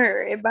honoring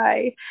her? Am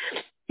I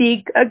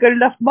being a good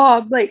enough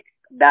mom? Like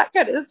that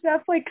kind of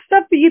stuff, like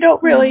stuff that you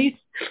don't really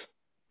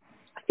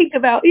think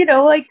about, you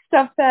know, like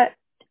stuff that,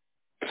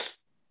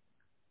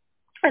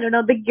 I don't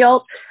know, the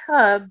guilt.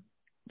 Do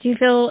you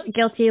feel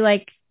guilty,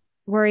 like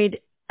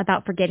worried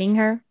about forgetting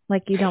her?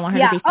 Like you don't want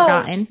her to be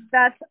forgotten? Oh,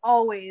 that's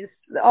always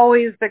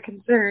the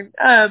concern.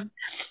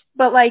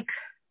 But like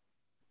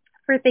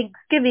for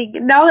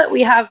Thanksgiving, now that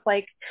we have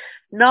like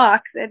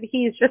Knox and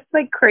he's just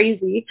like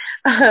crazy,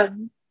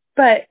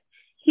 but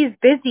he's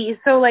busy.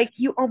 So like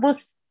you almost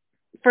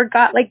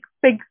forgot, like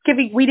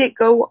Thanksgiving, we didn't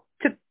go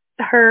to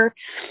her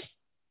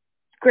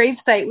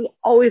gravesite. We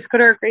always go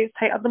to her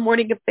gravesite on the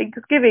morning of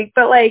Thanksgiving,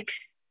 but like,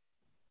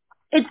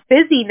 it's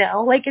busy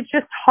now. Like, it's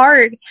just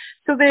hard.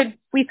 So then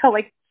we felt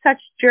like such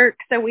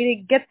jerks that we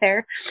didn't get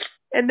there.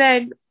 And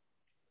then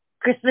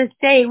Christmas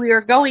Day we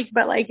were going,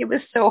 but like it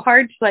was so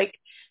hard to like,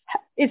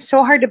 it's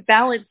so hard to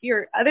balance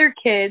your other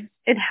kids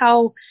and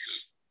how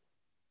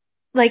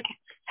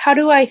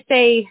do I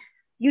say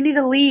you need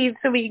to leave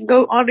so we can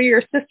go honor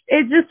your sister?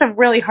 It's just a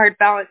really hard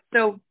balance.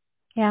 So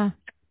yeah,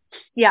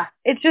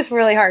 it's just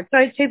really hard. So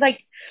I'd say like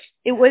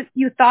it was,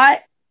 you thought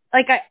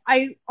like,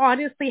 I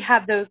honestly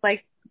have those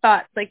like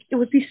thoughts, like it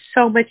would be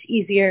so much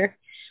easier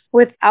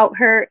without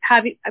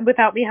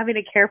me having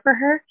to care for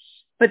her.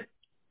 But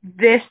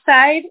this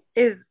side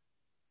is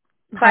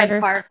harder.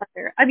 by far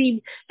harder. I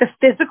mean, the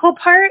physical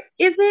part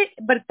isn't,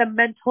 but the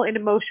mental and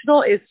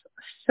emotional is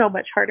so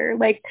much harder.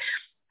 Like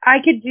I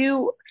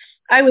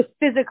was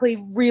physically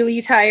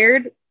really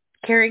tired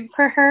caring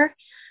for her,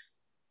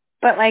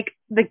 but like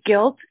the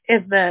guilt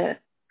and the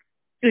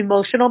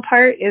emotional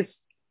part is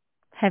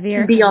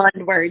heavier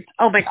beyond words.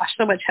 Oh my gosh,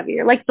 so much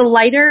heavier. Like the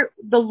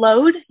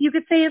load you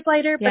could say is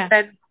lighter, but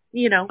then,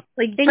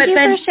 like, thank you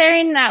for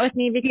sharing that with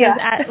me because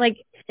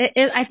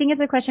I think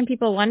it's a question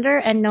people wonder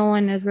and no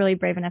one is really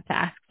brave enough to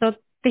ask. So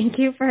thank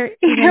you for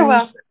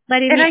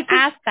letting me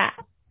ask that.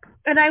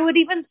 And I would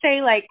even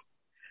say like,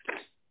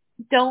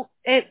 and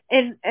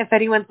if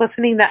anyone's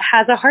listening that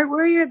has a heart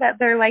warrior, that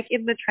they're like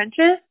in the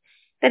trenches,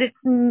 that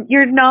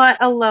you're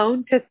not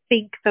alone to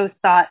think those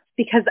thoughts,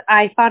 because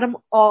I thought them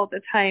all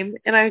the time.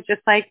 And I was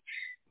just like,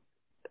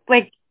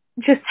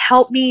 just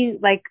help me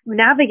like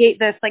navigate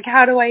this. Like,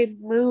 how do I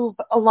move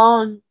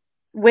along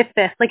with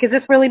this? Like, is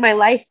this really my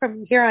life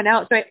from here on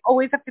out? So I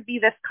always have to be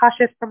this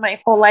cautious for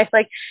my whole life.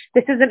 Like,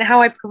 this isn't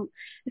how I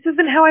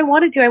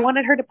wanted to. I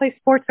wanted her to play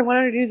sports. I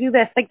wanted her to do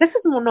this. Like, this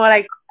isn't what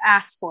I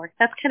asked for.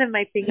 That's kind of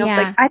my thing. I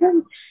was like,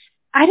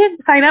 I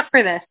didn't sign up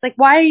for this. Like,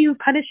 why are you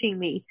punishing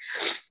me?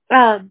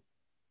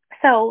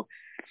 So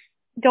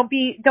don't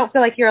feel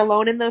like you're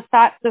alone in those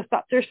thoughts. Those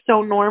thoughts are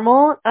so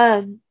normal.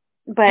 And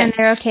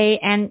they're okay.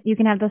 And you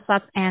can have those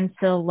thoughts and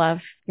still love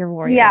your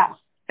warrior. Yeah.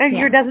 And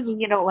it doesn't mean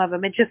you don't love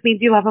them. It just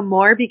means you love them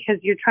more because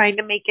you're trying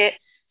to make it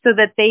so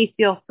that they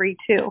feel free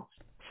too.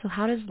 So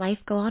how does life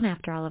go on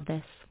after all of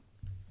this?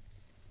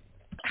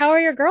 How are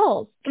your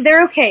girls?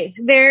 They're okay.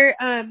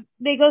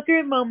 They go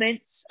through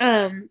moments.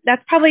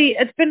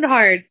 It's been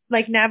hard,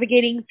 like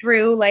navigating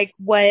through like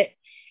what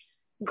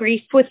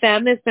grief with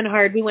them has been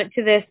hard. We went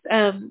to this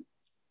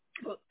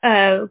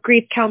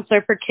grief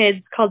counselor for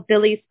kids called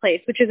Billy's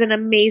Place, which is an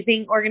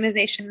amazing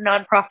organization,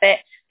 nonprofit.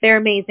 They're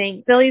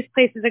amazing. Billy's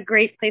Place is a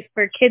great place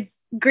for kids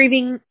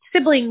grieving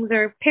siblings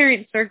or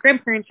parents or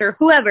grandparents or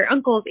whoever,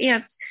 uncles,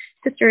 aunts,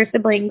 sisters,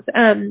 siblings.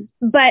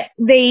 But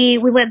we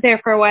went there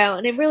for a while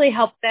and it really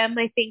helped them,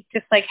 I think,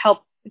 just like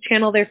help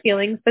channel their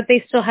feelings, but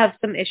they still have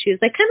some issues.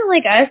 Like kind of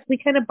like us, we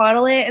kind of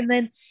bottle it and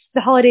then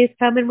the holidays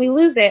come and we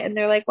lose it. And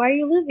they're like, why are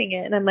you losing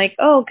it? And I'm like,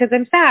 oh, because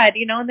I'm sad,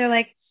 and they're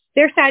like,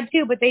 they're sad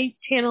too, but they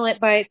channel it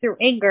through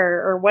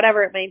anger or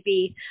whatever it might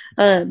be.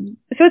 So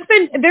it's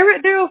been,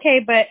 they're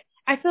okay, but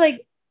I feel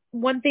like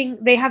one thing,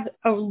 they have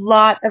a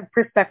lot of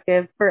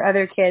perspective for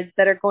other kids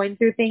that are going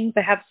through things.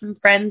 I have some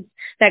friends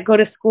that go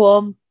to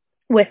school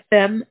with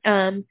them,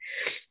 and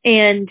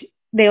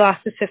they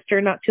lost a sister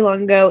not too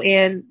long ago,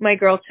 and my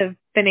girls have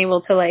been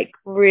able to like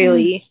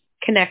really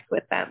connect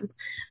with them.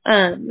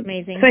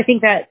 Amazing. So I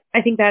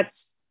think that's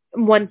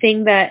one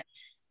thing that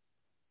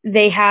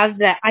they have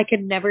that I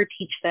could never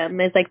teach them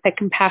is like the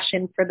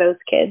compassion for those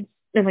kids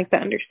and like the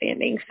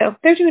understanding. So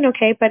they're doing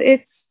okay, but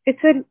it's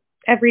an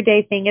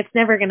everyday thing. It's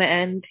never going to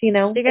end, Do you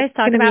guys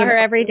talk about her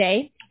every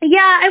day?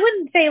 Yeah, I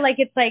wouldn't say like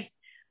it's like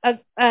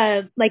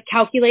a like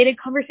calculated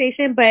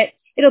conversation, but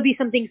it'll be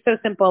something so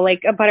simple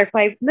like a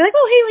butterfly. They're like,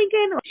 oh,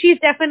 hey, Linkyn. She's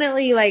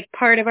definitely like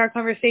part of our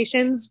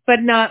conversations,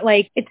 but not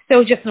like it's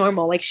so just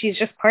normal. Like she's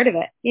just part of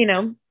it,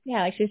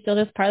 Yeah, like she's still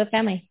just part of the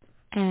family.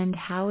 And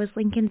how is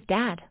Linkyn's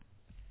dad?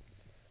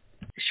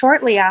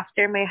 Shortly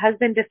after, my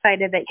husband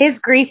decided that his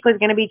grief was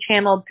going to be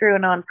channeled through a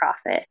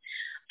nonprofit.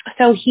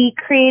 So he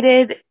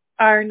created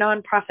our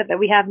nonprofit that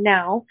we have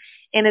now,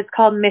 and it's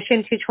called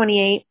Mission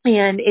 228,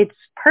 and its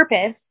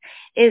purpose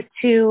is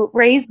to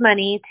raise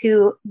money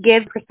to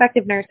give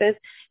prospective nurses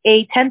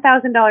a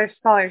 $10,000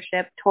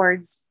 scholarship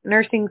towards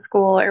nursing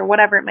school or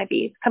whatever it might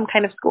be, some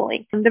kind of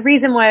schooling. And the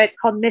reason why it's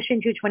called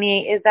Mission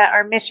 228 is that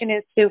our mission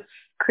is to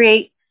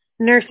create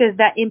nurses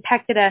that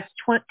impacted us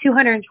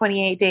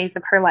 228 days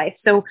of her life.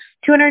 So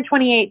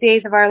 228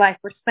 days of our life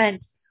were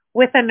spent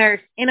with a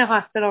nurse in a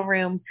hospital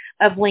room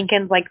of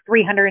Linkyn's like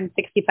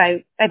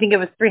 365, I think it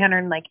was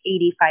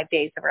 385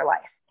 days of her life.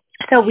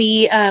 So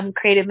we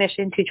created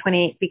Mission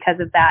 228 because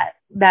of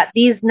that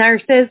these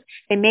nurses,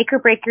 they make or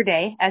break your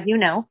day, as you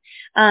know.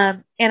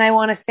 And I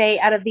want to say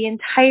out of the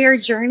entire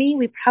journey,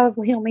 we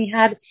probably only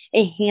had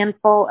a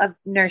handful of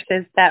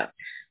nurses that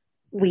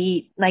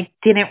we like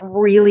didn't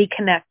really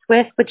connect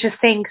with, which is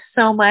saying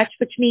so much,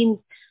 which means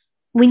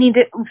we need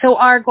to, so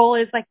our goal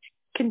is like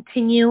to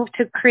continue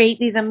to create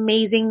these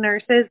amazing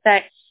nurses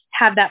that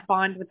have that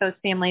bond with those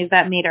families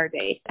that made our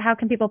day. How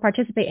can people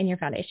participate in your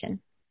foundation?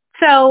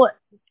 So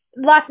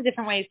lots of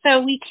different ways.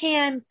 So we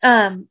can,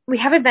 we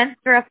have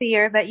events throughout the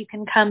year that you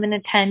can come and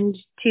attend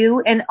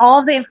to. And all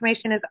of the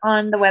information is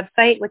on the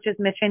website, which is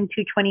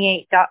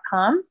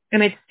mission228.com.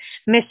 And it's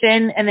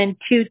mission and then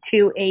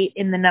 228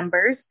 in the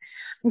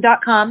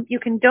numbers.com. You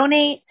can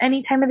donate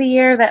any time of the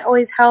year. That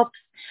always helps.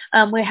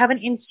 We have an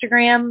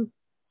Instagram.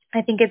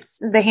 I think it's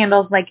the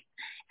handle's like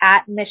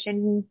at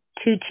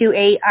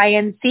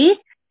mission228inc.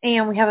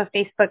 And we have a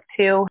Facebook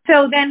too.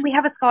 So then we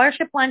have a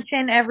scholarship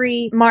luncheon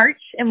every March,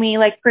 and we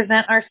like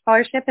present our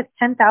scholarship. It's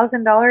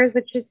 $10,000,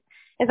 which is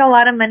a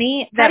lot of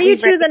money. How do you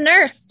choose a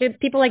nurse? Do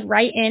people like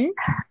write in?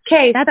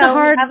 Okay, that's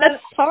hard.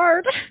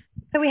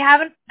 So we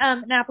have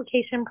an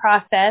application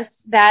process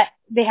that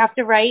they have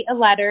to write a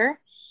letter,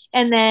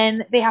 and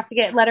then they have to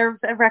get letter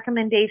of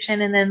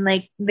recommendation, and then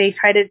like they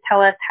try to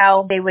tell us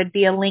how they would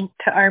be a link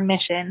to our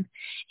mission,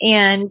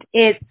 and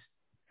it's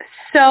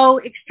so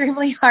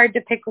extremely hard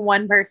to pick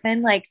one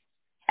person. Like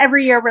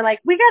every year we're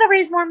like, we got to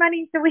raise more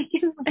money so we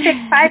can pick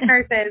 5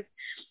 nurses.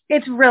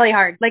 It's really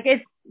hard. Like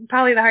it's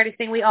probably the hardest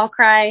thing. We all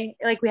cry.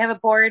 Like we have a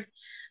board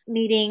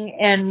meeting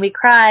and we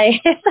cry.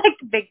 It's like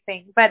a big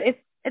thing, but it's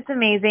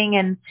amazing.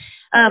 And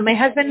my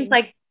husband's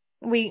like,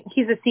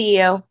 he's the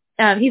CEO.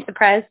 He's the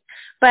pres,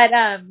 but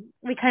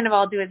we kind of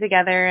all do it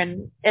together,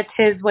 and it's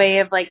his way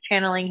of like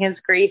channeling his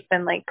grief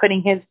and like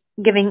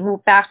giving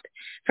back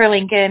for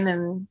Linkyn.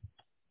 And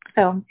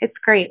so it's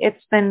great.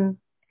 It's been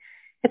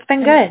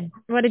good.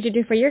 What did you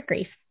do for your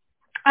grief?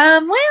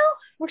 Well,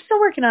 we're still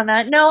working on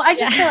that. No, I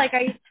just feel like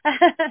I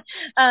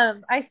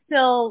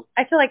feel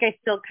like I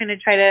still kind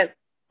of try to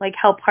like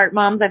help heart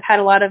moms. I've had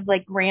a lot of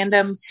like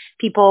random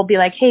people be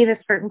like, hey, this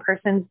certain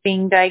person's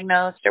being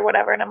diagnosed or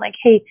whatever. And I'm like,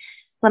 hey,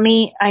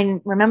 I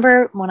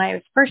remember when I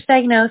was first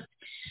diagnosed,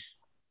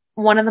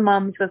 one of the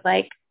moms was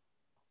like,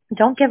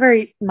 don't give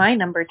her my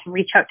number to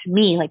reach out to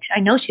me. Like, I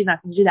know she's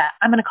not going to do that.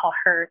 I'm going to call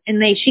her. And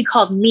she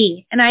called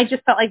me. And I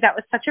just felt like that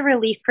was such a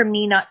relief for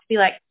me not to be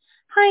like,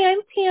 hi,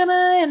 I'm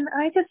Tana. And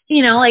I just,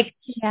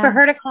 for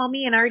her to call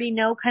me and already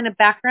know kind of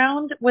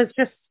background was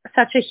just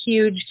such a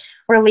huge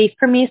relief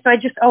for me. So I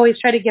just always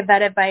try to give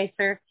that advice.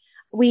 Or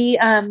we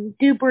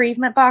do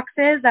bereavement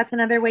boxes. That's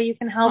another way you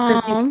can help is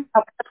you can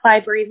help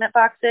supply bereavement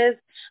boxes.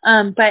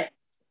 But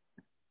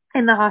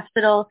in the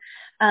hospital,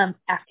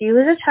 after you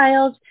lose a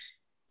child,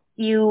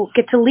 you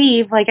get to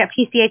leave. Like at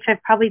PCH,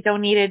 I've probably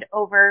donated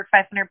over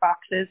 500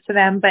 boxes to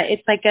them, but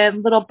it's like a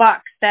little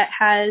box that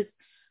has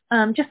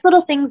just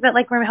little things that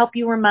like help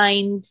you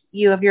remind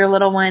you of your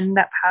little one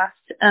that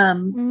passed.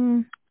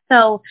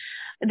 So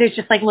there's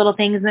just like little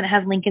things, and it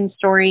has Linkyn's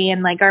story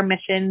and like our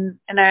mission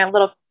and a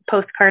little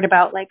postcard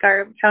about like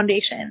our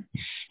foundation.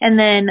 And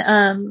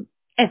then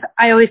if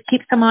I always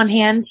keep some on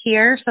hand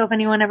here. So if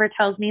anyone ever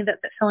tells me that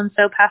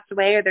so-and-so passed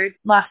away or they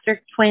lost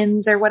their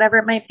twins or whatever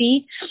it might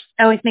be,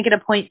 I always make it a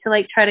point to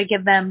like try to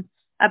give them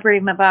a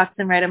bereavement box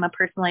and write them a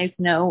personalized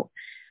note,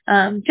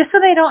 just so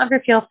they don't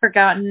ever feel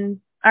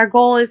forgotten. Our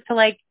goal is to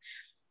like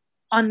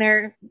on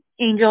their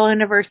angel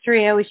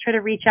anniversary, I always try to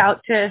reach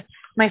out to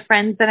my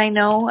friends that I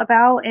know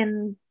about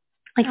and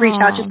like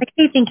reach out just like,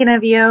 hey, thinking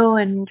of you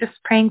and just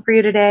praying for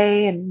you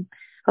today and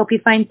hope you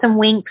find some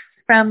winks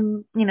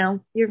from,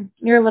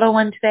 your little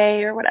one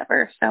today or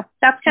whatever. So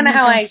that's kind of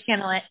how I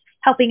channel it,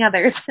 helping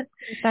others.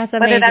 That's amazing.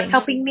 Whether that's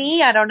helping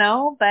me, I don't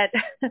know, but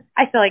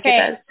I feel like it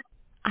does.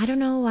 I don't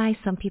know why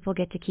some people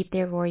get to keep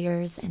their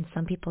warriors and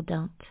some people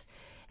don't.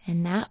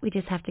 And that we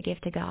just have to give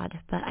to God.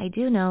 But I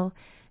do know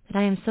that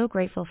I am so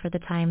grateful for the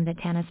time that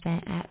Tana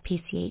spent at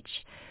PCH,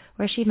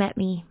 where she met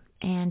me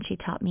and she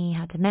taught me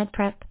how to med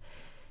prep,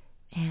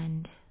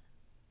 and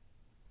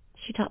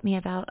she taught me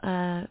about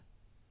a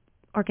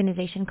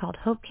organization called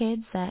Hope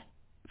Kids that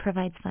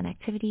provides fun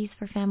activities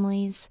for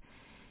families.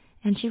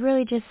 And she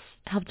really just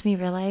helped me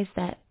realize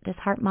that this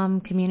Heart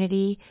Mom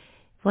community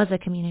was a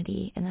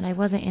community and that I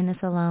wasn't in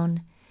this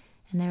alone.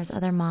 And there's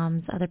other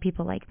moms, other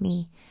people like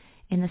me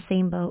in the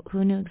same boat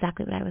who knew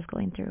exactly what I was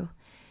going through.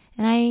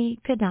 And I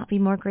could not be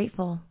more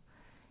grateful.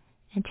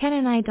 And Tana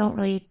and I don't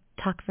really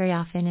talk very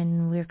often,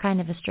 and we're kind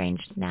of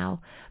estranged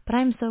now. But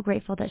I'm so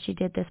grateful that she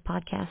did this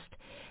podcast.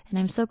 And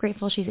I'm so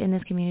grateful she's in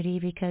this community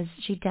because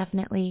she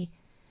definitely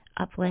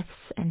uplifts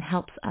and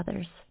helps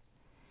others.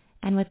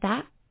 And with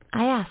that,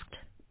 I asked,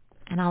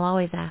 and I'll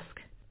always ask,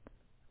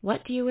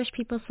 what do you wish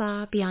people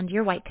saw beyond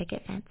your white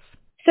picket fence?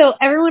 So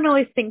everyone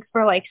always thinks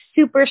we're like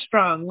super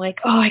strong, like,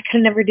 oh, I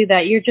could never do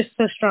that. You're just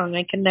so strong.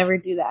 I could never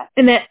do that.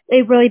 And that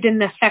it really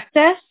didn't affect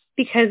us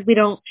because we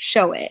don't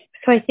show it.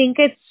 So I think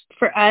it's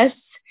for us,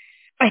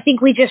 I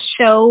think we just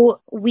show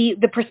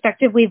the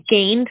perspective we've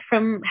gained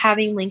from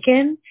having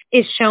Linkyn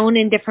is shown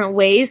in different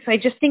ways. So I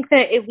just think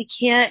that if we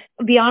can't,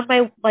 beyond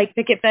my like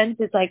picket fence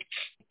is like,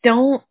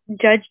 don't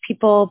judge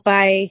people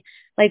by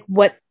like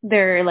what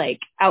their like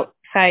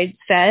outside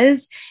says,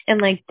 and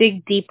like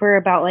dig deeper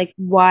about like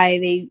why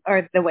they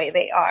are the way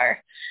they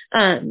are.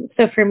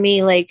 So for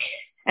me, like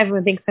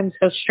everyone thinks I'm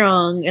so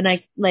strong and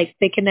I like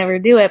they can never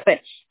do it, but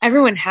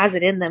everyone has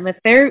it in them.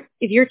 If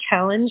you're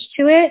challenged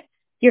to it,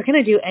 you're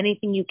going to do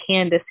anything you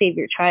can to save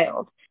your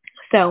child.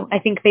 So I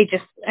think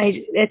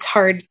it's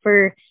hard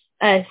for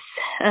us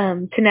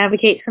to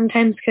navigate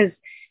sometimes, because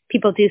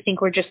people do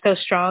think we're just so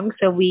strong.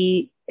 So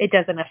it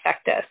doesn't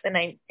affect us.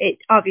 And it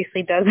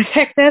obviously does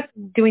affect us.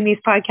 Doing these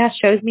podcasts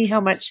shows me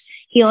how much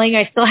healing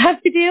I still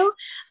have to do.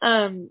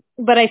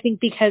 But I think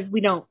because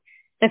we don't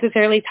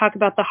necessarily talk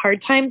about the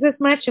hard times as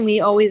much, and we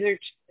always are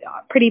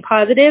pretty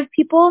positive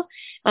people,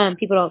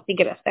 people don't think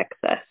it affects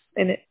us.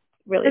 And it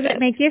really does. Does it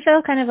make you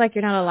feel kind of like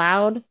you're not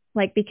allowed?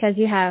 Like, because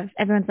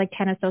everyone's like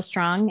kind of so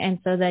strong. And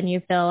so then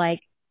you feel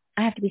like,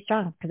 I have to be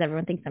strong because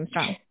everyone thinks I'm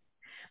strong.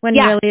 When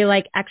really,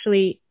 like,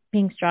 actually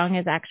being strong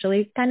is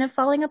actually kind of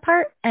falling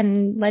apart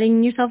and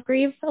letting yourself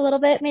grieve a little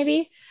bit,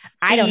 maybe.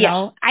 I don't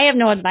know. I have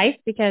no advice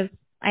because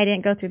I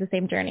didn't go through the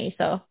same journey.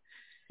 So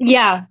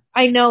yeah,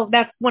 I know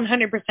that's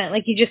 100%.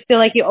 Like, you just feel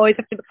like you always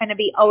have to kind of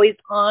be always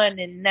on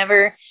and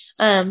never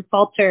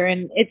falter.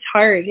 And it's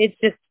hard. It's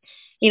just,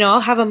 I'll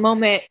have a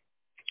moment.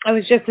 I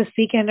was just this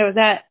weekend, I was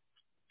at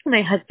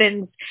my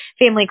husband's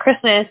family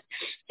Christmas,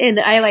 and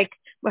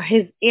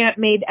his aunt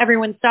made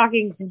everyone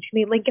stockings, and she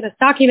made Linkyn a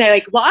stocking.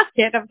 I lost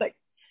it. I was like,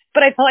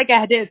 but I felt like I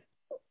had to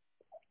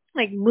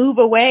move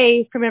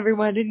away from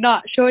everyone and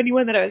not show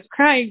anyone that I was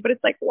crying. But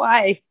it's like,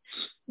 why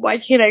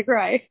can't I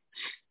cry?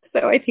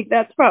 So I think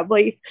that's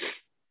probably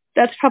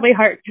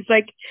hard,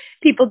 because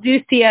people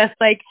do see us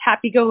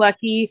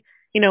happy-go-lucky.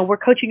 We're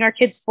coaching our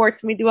kids' sports,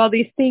 and we do all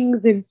these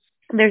things, and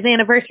there's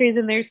anniversaries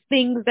and there's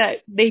things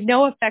that they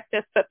know affect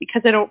us, but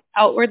because I don't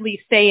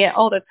outwardly say it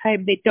all the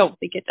time, they don't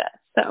think it does.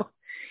 So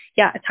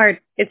yeah, it's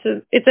hard. It's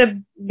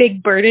a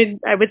big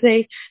burden, I would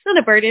say. Not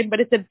a burden, but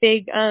it's a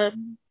big,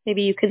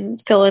 maybe you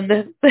can fill in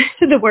the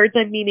the words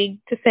I'm meaning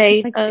to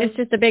say. It's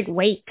just a big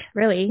weight,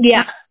 really.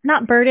 Yeah.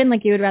 Not burden,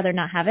 like you would rather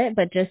not have it,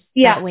 but just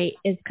that weight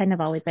is kind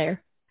of always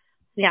there.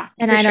 Yeah.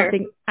 And I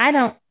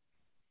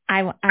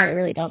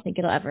really don't think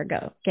it'll ever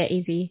get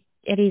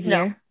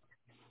easier.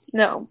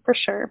 No, for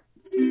sure.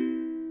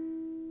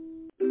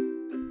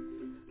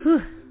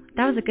 Whew,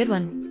 that was a good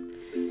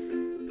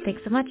one.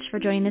 Thanks so much for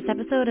joining this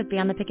episode of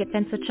Beyond the Picket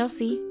Fence with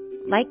Chelsea.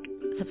 Like,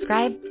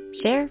 subscribe,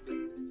 share,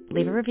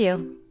 leave a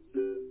review.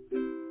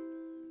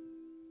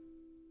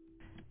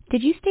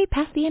 Did you stay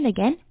past the end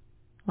again?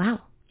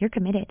 Wow, you're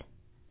committed.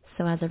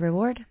 So as a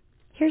reward,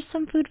 here's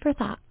some food for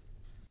thought.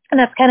 And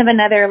that's kind of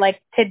another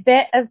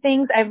tidbit of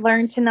things I've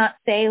learned to not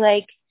say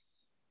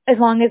as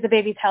long as the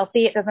baby's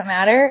healthy, it doesn't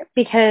matter,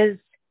 because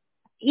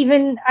I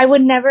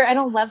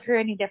don't love her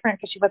any different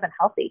because she wasn't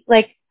healthy.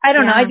 I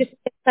don't know. It's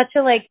such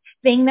a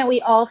thing that we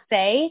all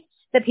say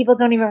that people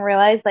don't even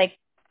realize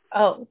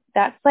oh,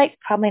 that's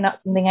probably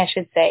not something I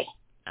should say.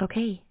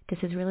 Okay, this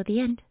is really the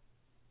end.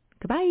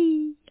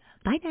 Goodbye.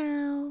 Bye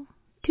now.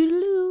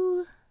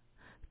 Toodaloo.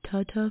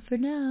 Ta-ta for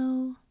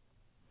now.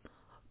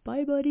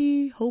 Bye,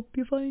 buddy. Hope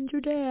you find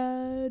your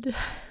dad.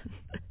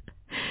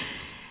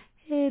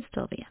 It's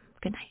 12 a.m.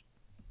 Good night.